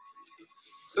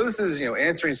 So this is,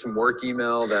 answering some work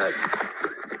email that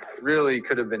really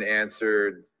could have been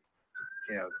answered,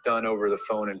 done over the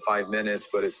phone in 5 minutes,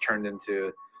 but it's turned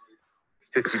into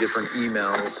 50 different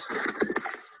emails.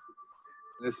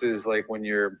 This is like when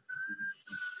you're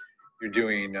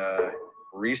doing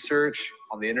research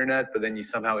on the internet, but then you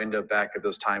somehow end up back at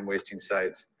those time-wasting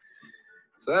sites.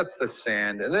 So that's the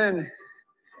sand. And then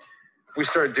we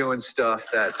start doing stuff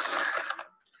that's,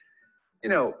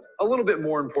 a little bit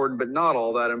more important, but not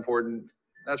all that important.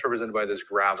 That's represented by this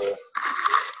gravel.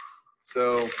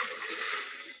 So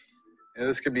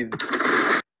this could be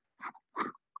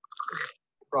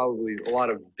probably a lot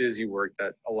of busy work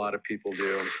that a lot of people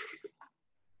do.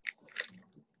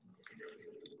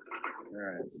 All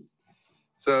right.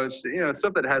 So it's,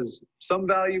 stuff that has some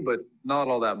value, but not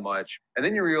all that much. And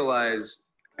then you realize,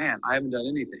 man, I haven't done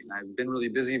anything. I've been really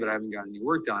busy, but I haven't gotten any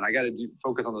work done. I got to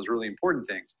focus on those really important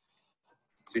things.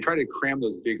 So you try to cram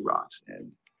those big rocks in.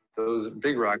 Those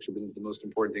big rocks represent the most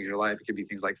important things in your life. It could be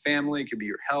things like family, it could be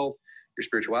your health, your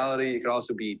spirituality. It could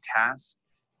also be tasks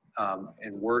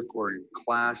in work or in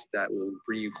class that will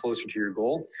bring you closer to your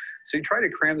goal. So you try to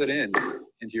cram that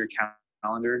into your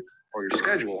calendar or your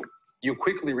schedule. You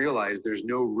quickly realize there's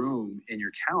no room in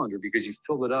your calendar because you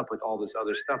filled it up with all this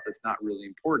other stuff that's not really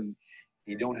important.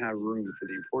 You don't have room for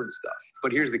the important stuff.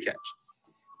 But here's the catch.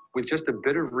 With just a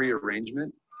bit of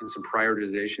rearrangement and some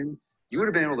prioritization, you would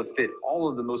have been able to fit all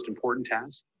of the most important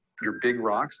tasks, your big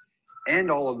rocks, and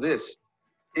all of this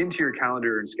into your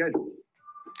calendar and schedule.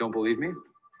 Don't believe me?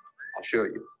 I'll show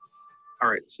you. All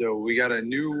right, so we got a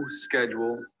new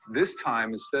schedule. This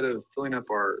time, instead of filling up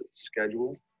our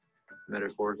schedule,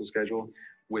 metaphorical schedule,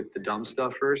 with the dumb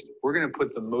stuff first, we're gonna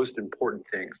put the most important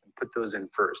things and put those in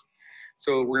first.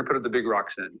 So we're gonna put the big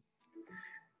rocks in.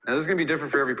 Now this is gonna be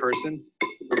different for every person,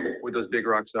 what those big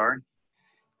rocks are.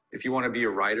 If you wanna be a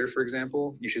writer, for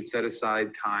example, you should set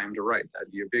aside time to write.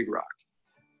 That'd be a big rock.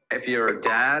 If you're a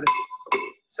dad,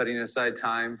 setting aside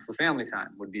time for family time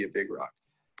would be a big rock.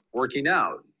 Working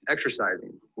out,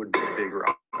 exercising would be a big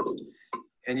rock.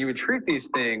 And you would treat these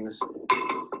things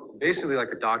basically like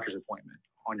a doctor's appointment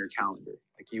on your calendar.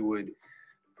 Like you would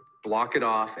block it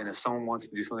off, and if someone wants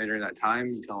to do something during that time,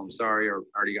 you tell them sorry, or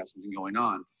I already got something going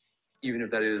on, even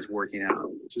if that is working out.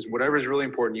 Just whatever is really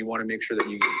important, you want to make sure that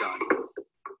you get done.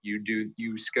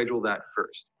 You schedule that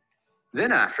first.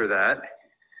 Then after that,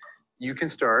 you can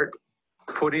start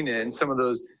putting in some of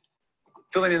those,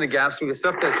 filling in the gaps with the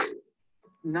stuff that's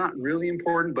not really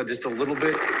important, but just a little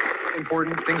bit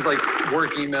important. Things like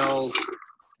work emails.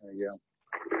 There you go.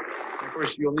 And of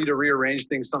course, you'll need to rearrange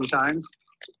things sometimes.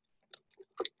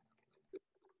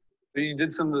 So you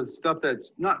did some of the stuff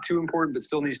that's not too important, but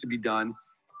still needs to be done.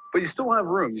 But you still have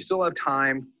room. You still have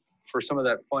time for some of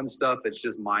that fun stuff that's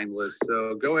just mindless.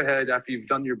 So go ahead, after you've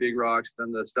done your big rocks,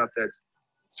 done the stuff that's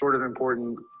sort of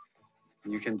important,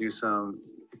 you can do some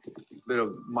bit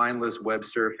of mindless web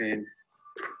surfing.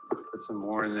 Put some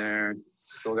more in there.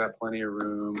 Still got plenty of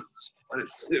room. Let it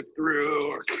sift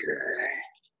through. Okay.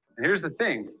 And here's the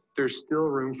thing. There's still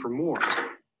room for more. I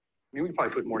mean, we could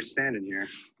probably put more sand in here.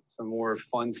 Some more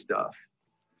fun stuff.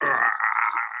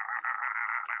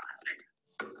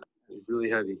 It's really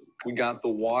heavy. We got the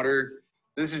water.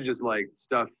 This is just like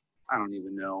stuff, I don't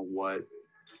even know what.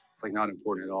 It's like not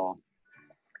important at all.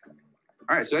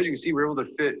 All right, so as you can see, we're able to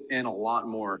fit in a lot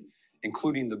more,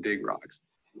 including the big rocks.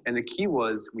 And the key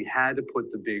was we had to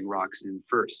put the big rocks in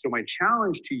first. So my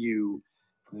challenge to you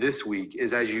this week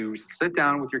is, as you sit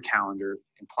down with your calendar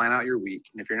and plan out your week,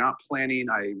 and if you're not planning,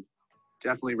 I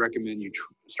definitely recommend you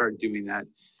start doing that.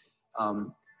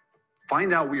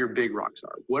 Find out what your big rocks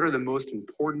are. What are the most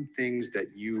important things that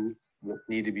you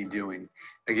need to be doing?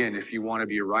 Again, if you want to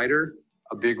be a writer,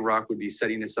 a big rock would be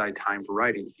setting aside time for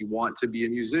writing. If you want to be a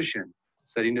musician,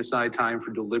 setting aside time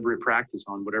for deliberate practice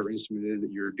on whatever instrument it is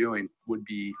that you're doing would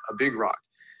be a big rock.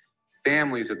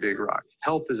 Family is a big rock.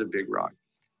 Health is a big rock.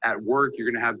 At work, you're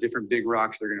going to have different big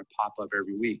rocks that are going to pop up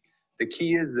every week. The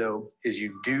key is, though, is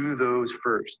you do those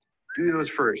first. Do those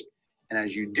first. And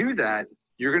as you do that,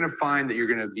 you're going to find that you're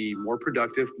going to be more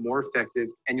productive, more effective,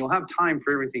 and you'll have time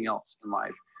for everything else in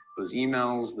life. Those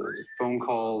emails, those phone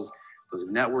calls, those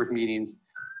network meetings,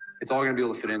 it's all going to be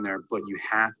able to fit in there, but you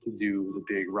have to do the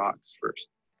big rocks first.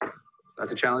 So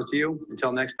that's a challenge to you.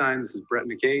 Until next time, this is Brett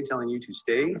McKay telling you to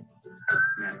stay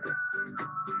manly.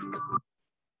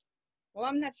 Well,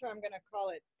 I'm not sure I'm going to call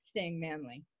it staying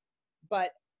manly,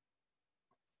 but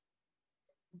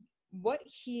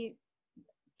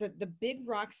the big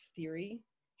rocks theory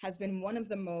has been one of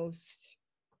the most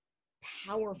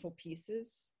powerful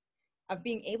pieces of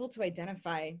being able to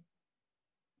identify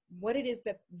what it is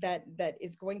that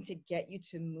is going to get you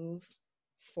to move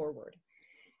forward.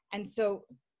 And so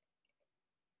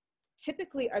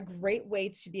typically a great way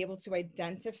to be able to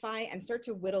identify and start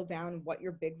to whittle down what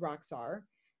your big rocks are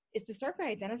is to start by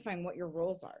identifying what your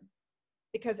roles are.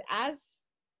 Because as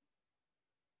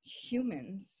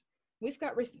humans, we've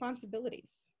got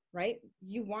responsibilities, right?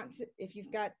 You want to, if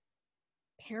you've got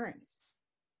parents,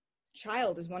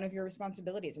 child is one of your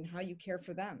responsibilities, and how you care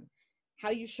for them, how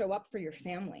you show up for your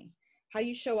family, how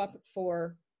you show up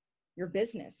for your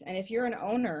business. And if you're an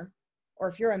owner or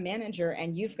if you're a manager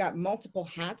and you've got multiple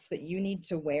hats that you need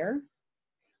to wear,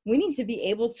 we need to be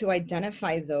able to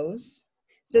identify those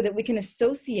so that we can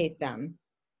associate them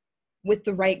with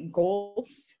the right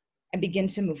goals and begin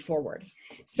to move forward.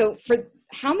 So for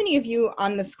how many of you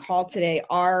on this call today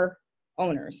are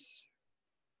owners?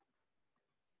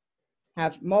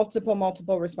 Have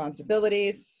multiple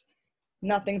responsibilities.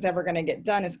 Nothing's ever going to get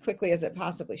done as quickly as it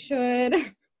possibly should,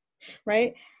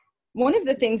 right? One of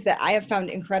the things that I have found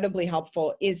incredibly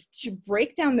helpful is to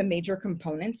break down the major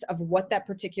components of what that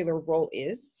particular role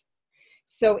is.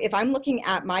 So if I'm looking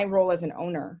at my role as an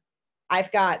owner,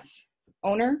 I've got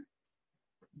owner,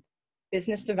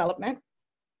 business development,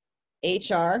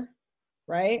 HR,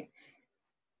 right?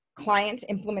 Client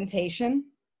implementation,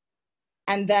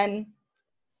 and then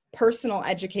personal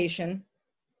education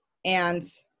and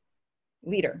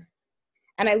leader.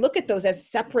 And I look at those as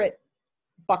separate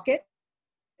buckets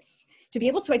to be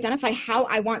able to identify how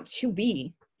I want to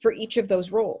be for each of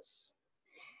those roles.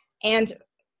 And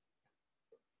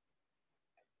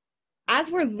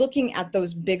as we're looking at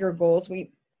those bigger goals,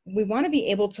 we want to be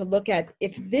able to look at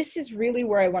if this is really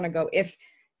where I want to go. If,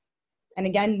 and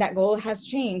again, that goal has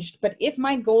changed, but if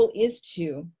my goal is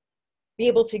to be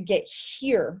able to get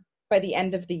here by the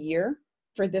end of the year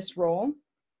for this role,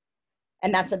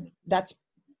 and that's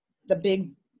the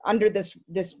big, under this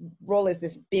role is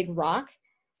this big rock,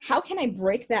 how can I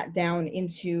break that down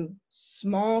into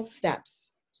small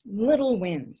steps, little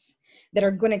wins that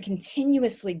are going to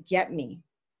continuously get me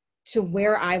to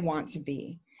where I want to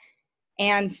be?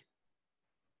 And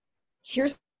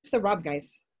here's the rub,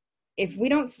 guys. If we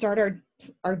don't start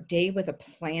our day with a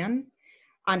plan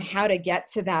on how to get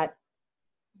to that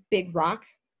big rock,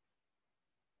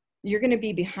 you're going to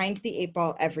be behind the 8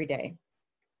 ball every day.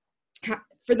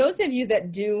 For those of you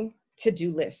that do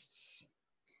to-do lists,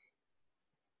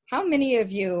 how many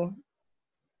of you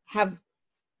have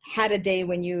had a day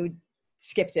when you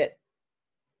skipped it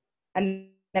and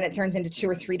then it turns into 2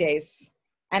 or 3 days,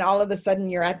 and all of a sudden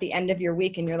you're at the end of your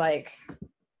week and you're like,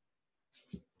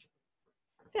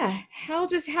 what the hell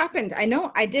just happened? I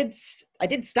know I did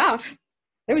stuff.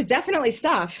 There was definitely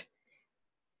stuff,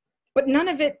 but none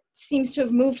of it seems to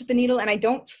have moved the needle, and I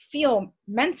don't feel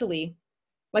mentally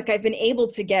like I've been able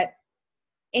to get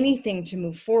anything to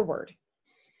move forward.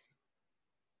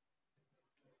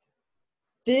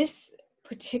 This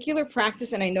particular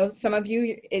practice, and I know some of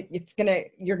you,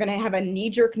 you're gonna have a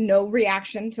knee-jerk no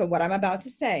reaction to what I'm about to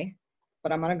say,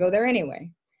 but I'm gonna go there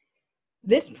anyway.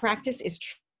 This practice is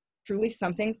truly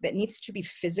something that needs to be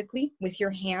physically, with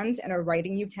your hand and a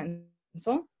writing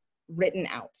utensil, written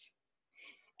out.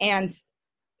 And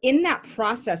in that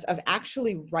process of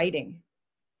actually writing,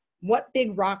 what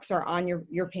big rocks are on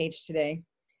your page today?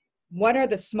 What are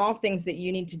the small things that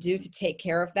you need to do to take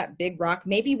care of that big rock?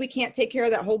 Maybe we can't take care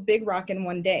of that whole big rock in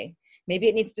one day. Maybe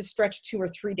it needs to stretch 2 or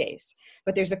 3 days,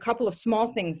 but there's a couple of small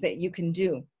things that you can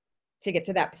do to get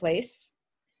to that place.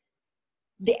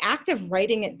 The act of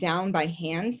writing it down by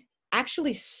hand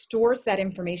actually stores that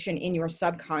information in your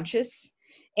subconscious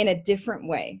in a different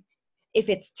way. If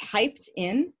it's typed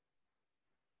in,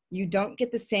 you don't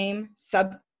get the same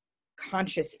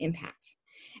subconscious impact.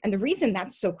 And the reason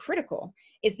that's so critical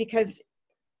is because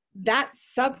that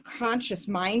subconscious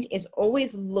mind is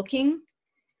always looking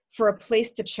for a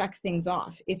place to check things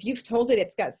off. If you've told it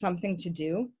it's got something to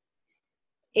do,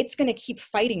 it's going to keep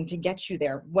fighting to get you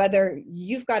there, whether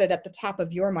you've got it at the top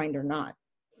of your mind or not.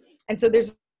 And so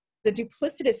there's the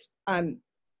duplicitous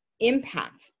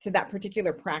impact to that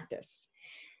particular practice.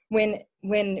 When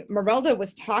Merelda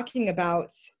was talking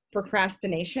about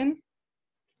procrastination,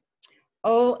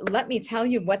 oh, let me tell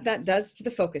you what that does to the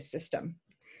focus system.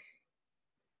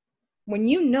 When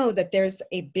you know that there's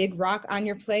a big rock on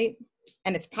your plate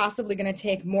and it's possibly going to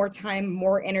take more time,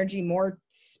 more energy, more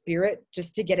spirit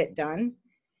just to get it done,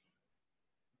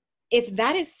 if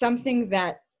that is something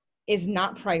that is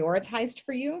not prioritized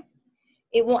for you,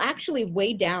 it will actually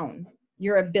weigh down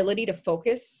your ability to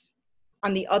focus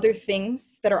on the other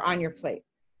things that are on your plate,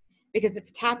 because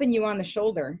it's tapping you on the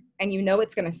shoulder and you know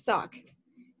it's going to suck.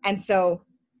 And so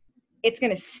it's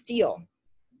going to steal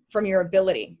from your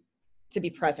ability to be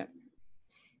present.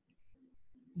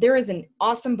 There is an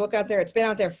awesome book out there. It's been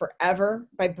out there forever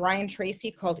by Brian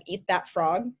Tracy called Eat That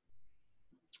Frog.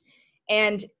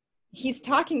 And he's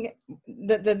talking,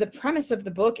 the premise of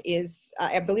the book is,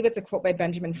 I believe it's a quote by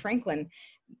Benjamin Franklin,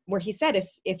 where he said,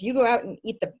 if you go out and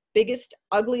eat the biggest,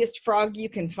 ugliest frog you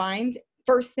can find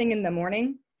first thing in the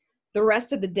morning, the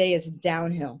rest of the day is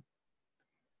downhill,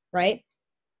 right?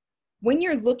 When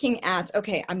you're looking at,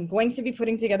 okay, I'm going to be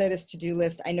putting together this to-do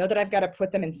list. I know that I've got to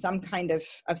put them in some kind of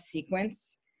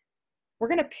sequence. We're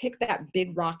going to pick that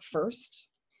big rock first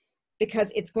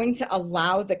because it's going to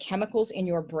allow the chemicals in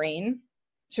your brain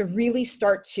to really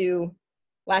start to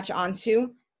latch onto,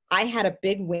 I had a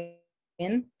big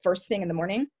win first thing in the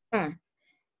morning.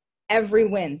 Every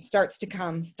win starts to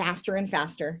come faster and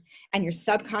faster, and your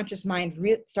subconscious mind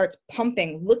starts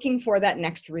pumping, looking for that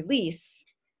next release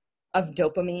of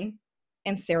dopamine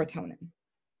and serotonin.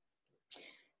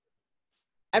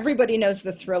 Everybody knows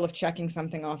the thrill of checking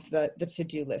something off the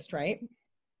to-do list, right?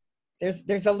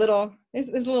 There's a little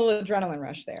adrenaline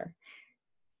rush there.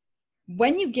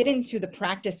 When you get into the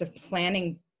practice of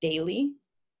planning daily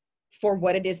for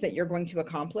what it is that you're going to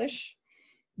accomplish,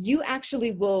 you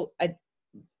actually will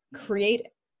create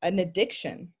an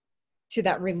addiction to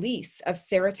that release of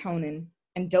serotonin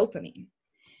and dopamine.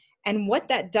 And what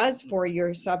that does for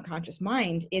your subconscious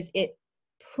mind is it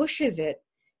pushes it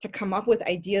to come up with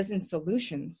ideas and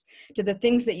solutions to the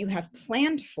things that you have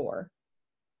planned for.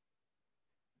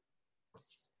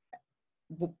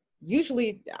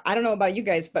 Usually, I don't know about you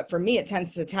guys, but for me, it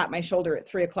tends to tap my shoulder at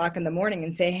 3 o'clock in the morning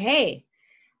and say, hey,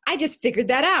 I just figured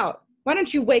that out. Why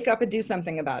don't you wake up and do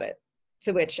something about it?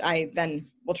 To which I then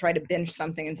will try to binge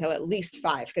something until at least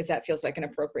 5, because that feels like an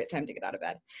appropriate time to get out of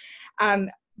bed.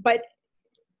 But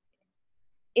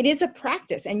it is a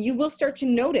practice, and you will start to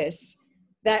notice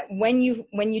that when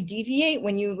you deviate,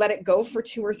 when you let it go for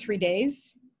 2 or 3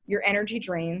 days, your energy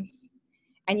drains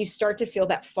and you start to feel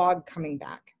that fog coming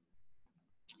back.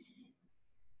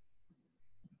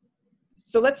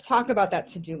 So let's talk about that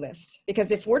to-do list,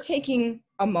 because if we're taking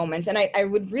a moment, and I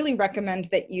would really recommend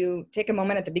that you take a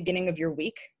moment at the beginning of your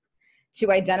week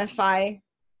to identify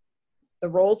the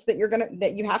roles that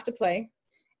you have to play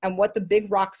and what the big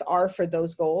rocks are for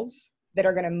those goals that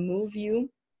are going to move you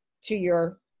to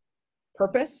your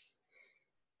purpose.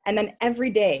 And then every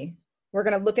day we're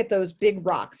going to look at those big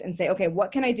rocks and say, okay,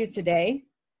 what can I do today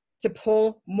to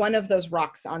pull one of those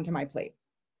rocks onto my plate,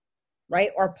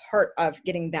 right? Or part of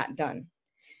getting that done.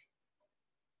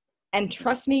 And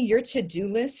trust me, your to-do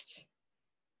list,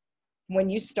 when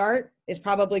you start, is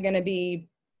probably going to be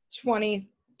 20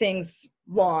 things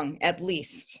long, at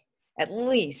least,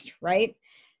 right?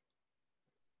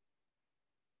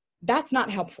 That's not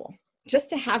helpful. Just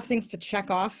to have things to check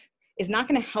off is not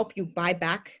going to help you buy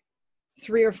back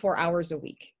 3 or 4 hours a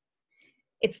week.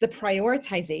 It's the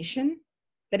prioritization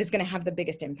that is going to have the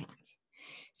biggest impact.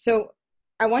 So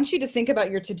I want you to think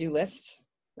about your to-do list,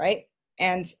 right?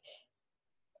 And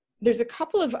there's a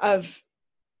couple of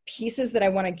pieces that I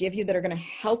want to give you that are going to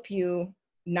help you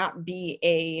not be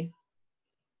a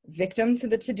victim to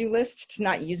the to-do list, to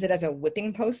not use it as a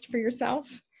whipping post for yourself.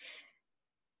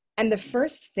 And the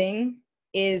first thing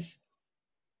is,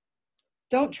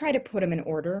 don't try to put them in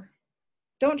order.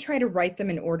 Don't try to write them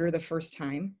in order the first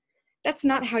time. That's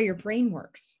not how your brain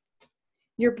works.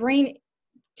 Your brain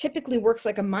typically works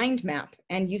like a mind map,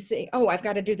 and you say, oh, I've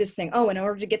got to do this thing. Oh, in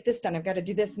order to get this done, I've got to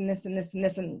do this and this and this and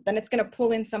this, and then it's going to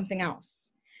pull in something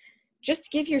else.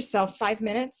 Just give yourself 5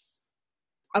 minutes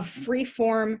of free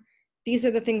form. These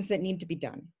are the things that need to be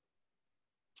done.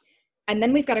 And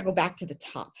then we've got to go back to the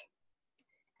top.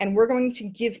 And we're going to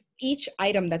give each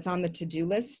item that's on the to-do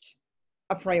list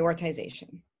a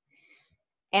prioritization.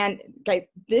 And guys,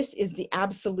 this is the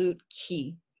absolute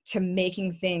key to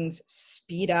making things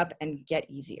speed up and get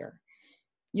easier.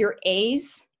 Your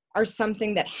A's are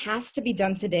something that has to be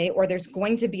done today, or there's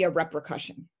going to be a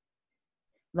repercussion,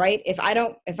 right? If I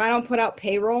don't put out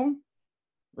payroll,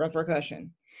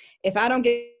 repercussion. If I don't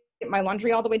get my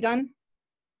laundry all the way done,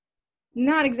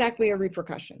 not exactly a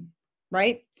repercussion,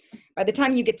 right? By the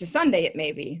time you get to Sunday, it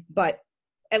may be, but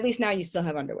at least now you still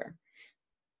have underwear.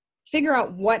 Figure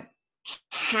out what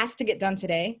has to get done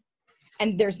today,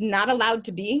 and there's not allowed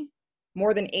to be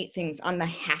more than 8 things on the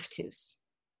have-tos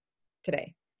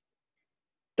today.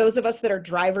 Those of us that are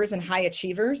drivers and high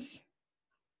achievers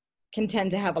can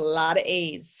tend to have a lot of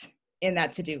A's in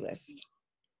that to-do list.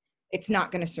 It's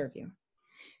not going to serve you.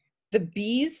 The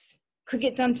B's could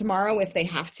get done tomorrow if they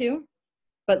have to,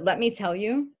 but let me tell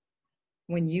you,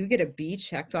 when you get a B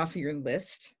checked off of your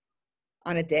list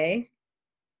on a day,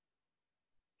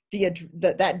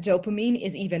 that dopamine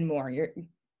is even more. You're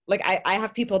like, I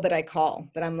have people that I call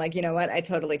that I'm like, you know what? I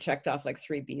totally checked off like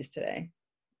 3 B's today.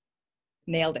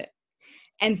 Nailed it.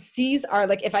 And C's are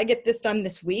like, if I get this done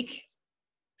this week,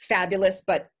 fabulous,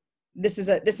 but this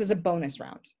is a bonus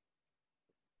round.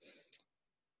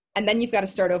 And then you've got to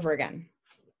start over again.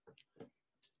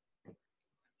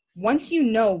 Once you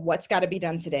know what's got to be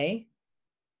done today,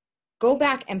 go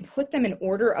back and put them in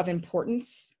order of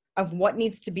importance of what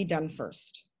needs to be done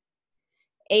first.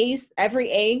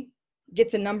 Every A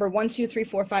gets a number 1, 2, 3,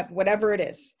 4, 5, whatever it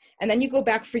is. And then you go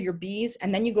back for your B's,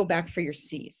 and then you go back for your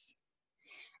C's.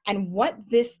 And what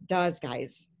this does,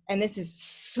 guys, and this is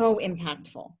so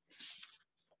impactful,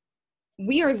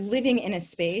 we are living in a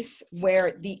space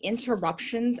where the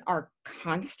interruptions are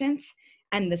constant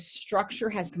and the structure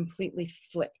has completely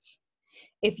flipped.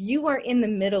 If you are in the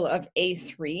middle of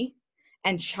A3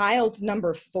 and child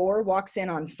number 4 walks in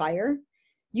on fire,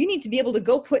 you need to be able to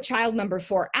go put child number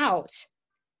 4 out,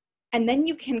 and then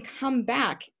you can come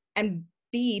back and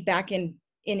be back in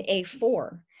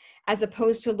A4, as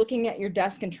opposed to looking at your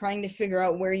desk and trying to figure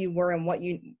out where you were and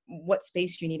what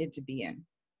space you needed to be in,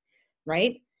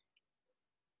 right?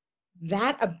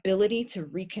 That ability to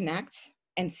reconnect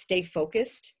and stay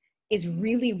focused is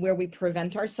really where we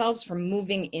prevent ourselves from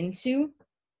moving into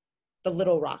the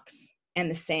little rocks and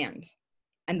the sand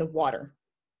and the water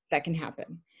that can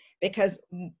happen. Because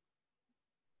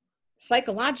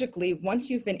psychologically, once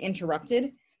you've been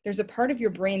interrupted, there's a part of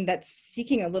your brain that's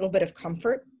seeking a little bit of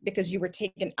comfort because you were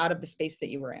taken out of the space that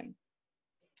you were in.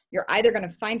 You're either going to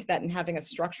find that in having a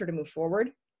structure to move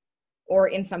forward, or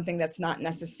in something that's not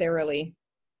necessarily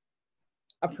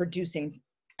a producing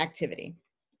activity.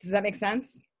 Does that make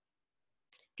sense?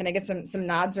 Can I get some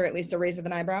nods, or at least a raise of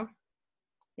an eyebrow?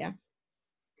 Yeah.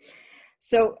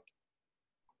 So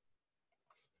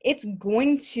it's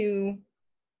going to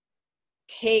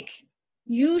take,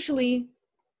 usually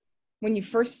when you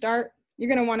first start, you're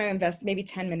going to want to invest maybe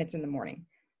 10 minutes in the morning.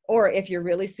 Or if you're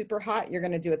really super hot, you're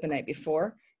going to do it the night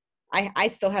before. I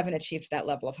still haven't achieved that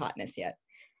level of hotness yet.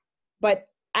 But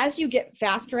as you get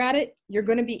faster at it, you're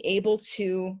going to be able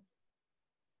to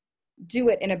do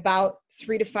it in about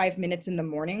 3 to 5 minutes in the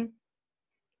morning.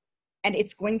 And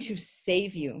it's going to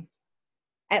save you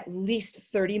at least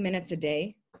 30 minutes a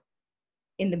day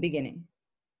in the beginning.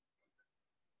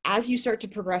 As you start to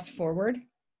progress forward,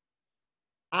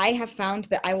 I have found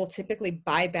that I will typically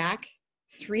buy back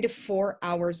 3 to 4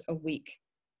 hours a week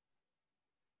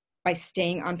by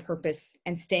staying on purpose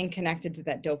and staying connected to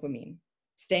that dopamine,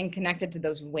 staying connected to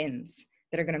those wins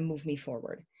that are going to move me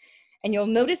forward. And you'll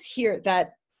notice here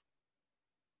that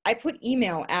I put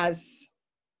email as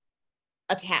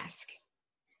a task.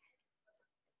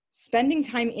 Spending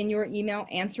time in your email,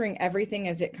 answering everything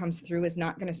as it comes through, is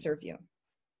not going to serve you.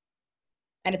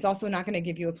 And it's also not going to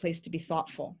give you a place to be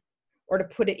thoughtful or to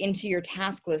put it into your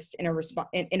task list in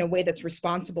a way that's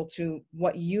responsible to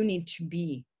what you need to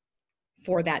be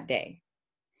for that day.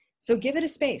 So give it a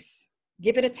space,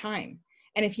 give it a time.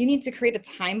 And if you need to create a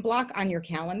time block on your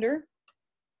calendar,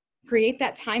 create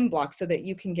that time block so that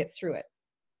you can get through it.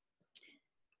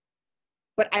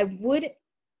 But I would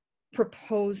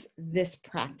propose this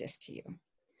practice to you.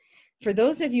 For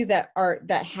those of you that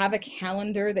have a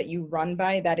calendar that you run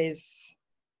by that is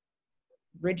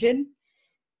rigid,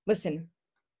 listen,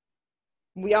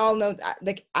 we all know that,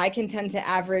 like, I can tend to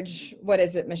average, what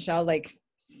is it, Michelle, like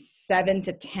 7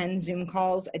 to 10 Zoom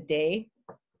calls a day,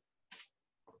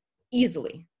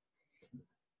 easily.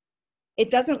 It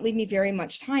doesn't leave me very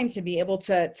much time to be able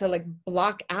to like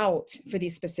block out for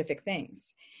these specific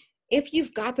things. If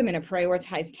you've got them in a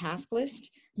prioritized task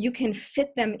list, you can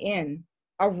fit them in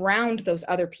around those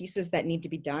other pieces that need to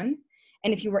be done.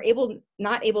 And if you were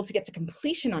not able to get to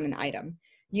completion on an item,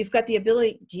 you've got the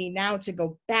ability now to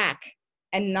go back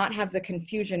and not have the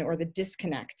confusion or the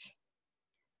disconnect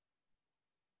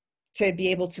to be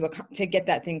able to get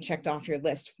that thing checked off your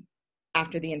list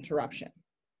after the interruption.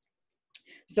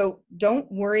 So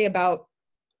don't worry about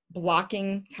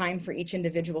blocking time for each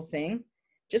individual thing.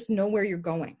 Just know where you're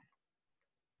going.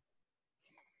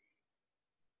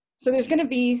 So you're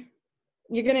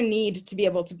going to need to be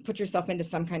able to put yourself into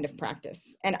some kind of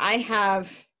practice. And I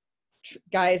have,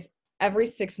 guys, every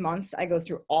 6 months, I go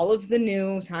through all of the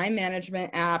new time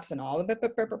management apps and all of it.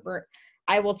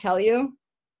 I will tell you,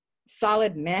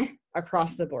 solid meh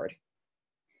across the board.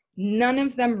 None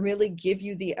of them really give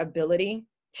you the ability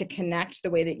to connect the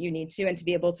way that you need to and to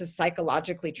be able to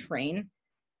psychologically train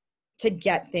to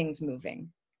get things moving.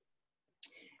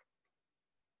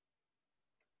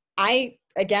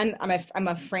 I'm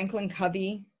a Franklin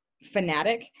Covey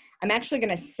fanatic. I'm actually going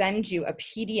to send you a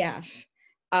PDF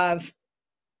of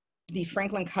the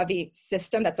Franklin Covey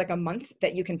system. That's like a month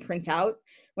that you can print out.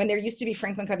 When there used to be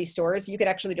Franklin Covey stores, you could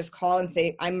actually just call and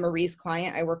say, I'm Marie's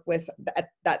client. I work with, at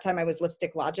that time I was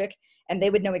Lipstick Logic, and they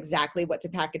would know exactly what to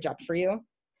package up for you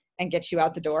and get you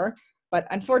out the door. But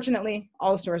unfortunately,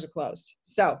 all the stores are closed.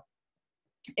 So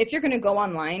if you're going to go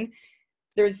online,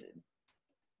 there's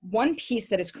one piece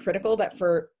that is critical that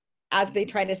as they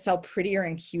try to sell prettier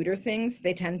and cuter things,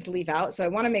 they tend to leave out. So I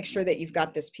want to make sure that you've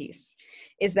got this piece,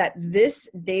 is that this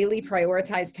daily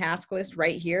prioritized task list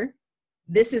right here,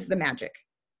 this is the magic.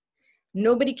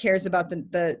 Nobody cares about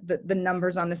the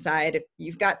numbers on the side.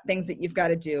 You've got things that you've got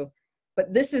to do,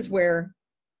 but this is where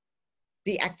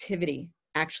the activity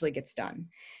actually gets done.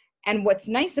 And what's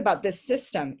nice about this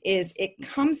system is it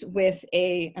comes with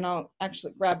and I'll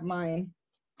actually grab mine.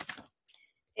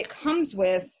 It comes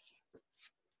with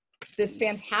this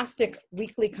fantastic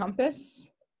weekly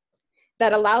compass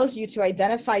that allows you to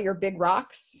identify your big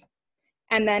rocks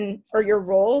or your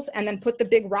rolls, and then put the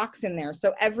big rocks in there.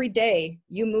 So every day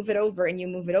you move it over and you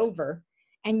move it over,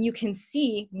 and you can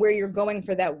see where you're going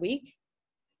for that week,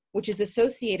 which is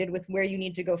associated with where you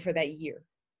need to go for that year.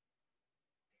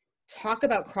 Talk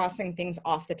about crossing things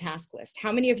off the task list.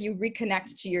 How many of you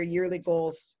reconnect to your yearly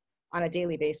goals on a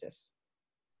daily basis?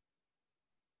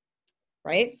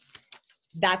 Right?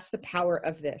 That's the power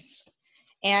of this.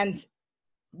 And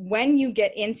when you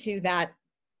get into that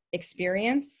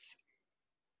experience,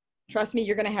 trust me,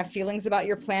 you're going to have feelings about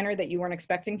your planner that you weren't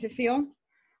expecting to feel,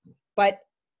 but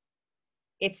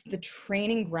it's the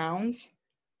training ground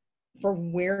for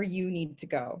where you need to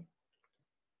go.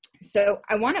 So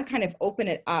I want to kind of open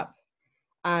it up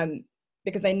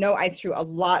because I know I threw a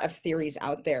lot of theories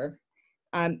out there.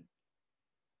 Can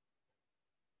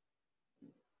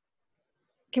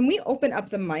we open up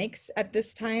the mics at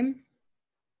this time?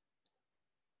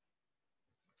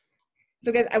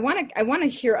 So guys, I want to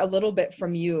hear a little bit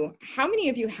from you. How many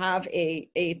of you have oh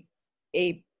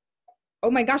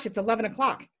my gosh, it's 11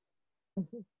 o'clock.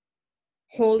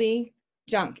 Holy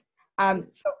junk.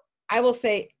 So I will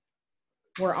say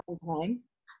we're on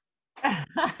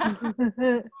time.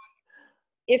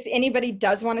 If anybody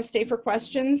does want to stay for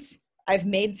questions, I've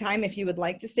made time if you would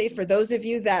like to stay. For those of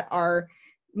you that are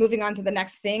moving on to the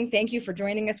next thing, thank you for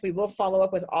joining us. We will follow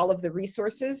up with all of the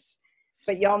resources,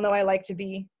 but y'all know I like to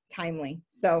be timely.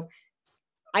 So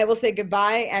I will say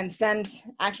goodbye and send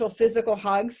actual physical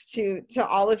hugs to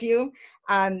all of you.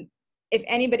 If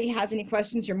anybody has any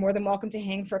questions, you're more than welcome to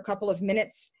hang for a couple of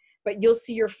minutes, but you'll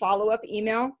see your follow-up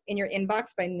email in your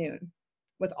inbox by noon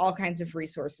with all kinds of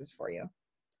resources for you.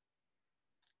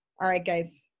 All right,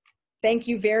 guys, thank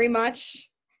you very much.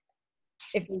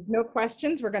 If there's no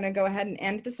questions, we're going to go ahead and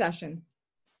end the session.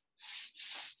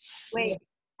 Wait,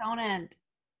 don't end.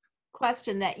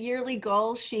 Question, that yearly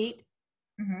goal sheet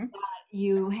that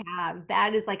you have,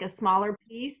 that is like a smaller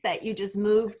piece that you just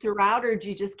move throughout, or do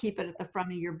you just keep it at the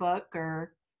front of your book?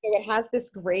 Or so it has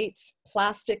this great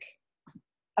plastic.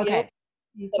 Okay,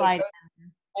 you slide,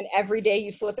 and every day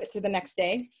you flip it to the next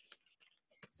day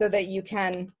so that you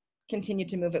can continue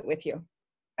to move it with you.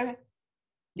 Okay.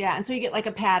 Yeah, and so you get like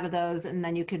a pad of those, and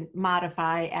then you can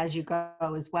modify as you go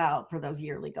as well for those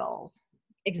yearly goals.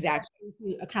 Exactly.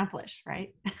 To accomplish,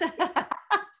 right?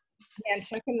 And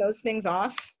checking those things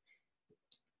off,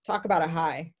 talk about a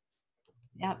high.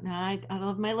 Yep, no, I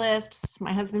love my lists.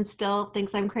 My husband still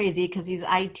thinks I'm crazy because he's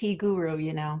IT guru,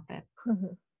 you know. But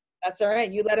that's all right.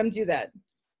 You let him do that.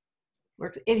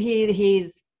 Works.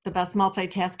 He's the best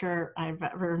multitasker I've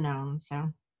ever known.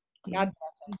 So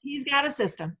he's got a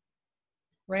system.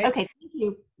 Right. Okay. Thank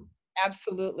you.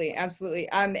 Absolutely. Absolutely.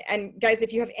 And guys,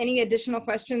 if you have any additional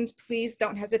questions, please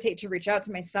don't hesitate to reach out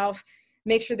to myself.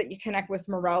 Make sure that you connect with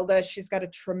Merelda. She's got a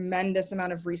tremendous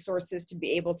amount of resources to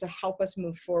be able to help us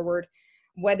move forward,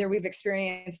 whether we've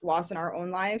experienced loss in our own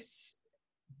lives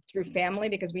through family,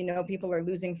 because we know people are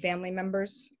losing family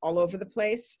members all over the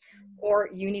place, or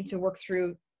you need to work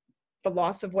through the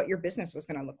loss of what your business was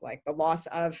going to look like, the loss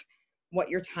of what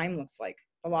your time looks like,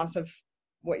 the loss of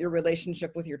what your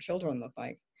relationship with your children look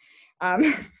like.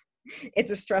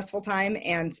 It's a stressful time,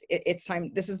 and it's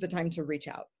time. This is the time to reach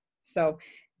out. So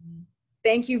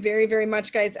thank you very, very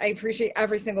much, guys. I appreciate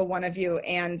every single one of you.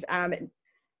 And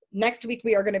next week,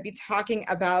 we are going to be talking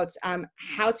about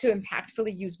how to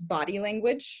impactfully use body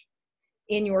language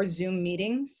in your Zoom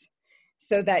meetings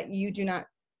so that you do not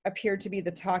appear to be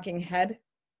the talking head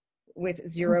with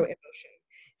zero emotion.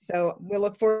 So we'll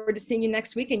look forward to seeing you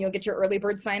next week, and you'll get your early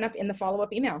bird sign up in the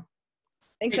follow-up email.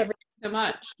 Thanks, everyone. Thank you so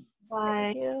much.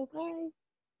 Bye. Thank you. Bye.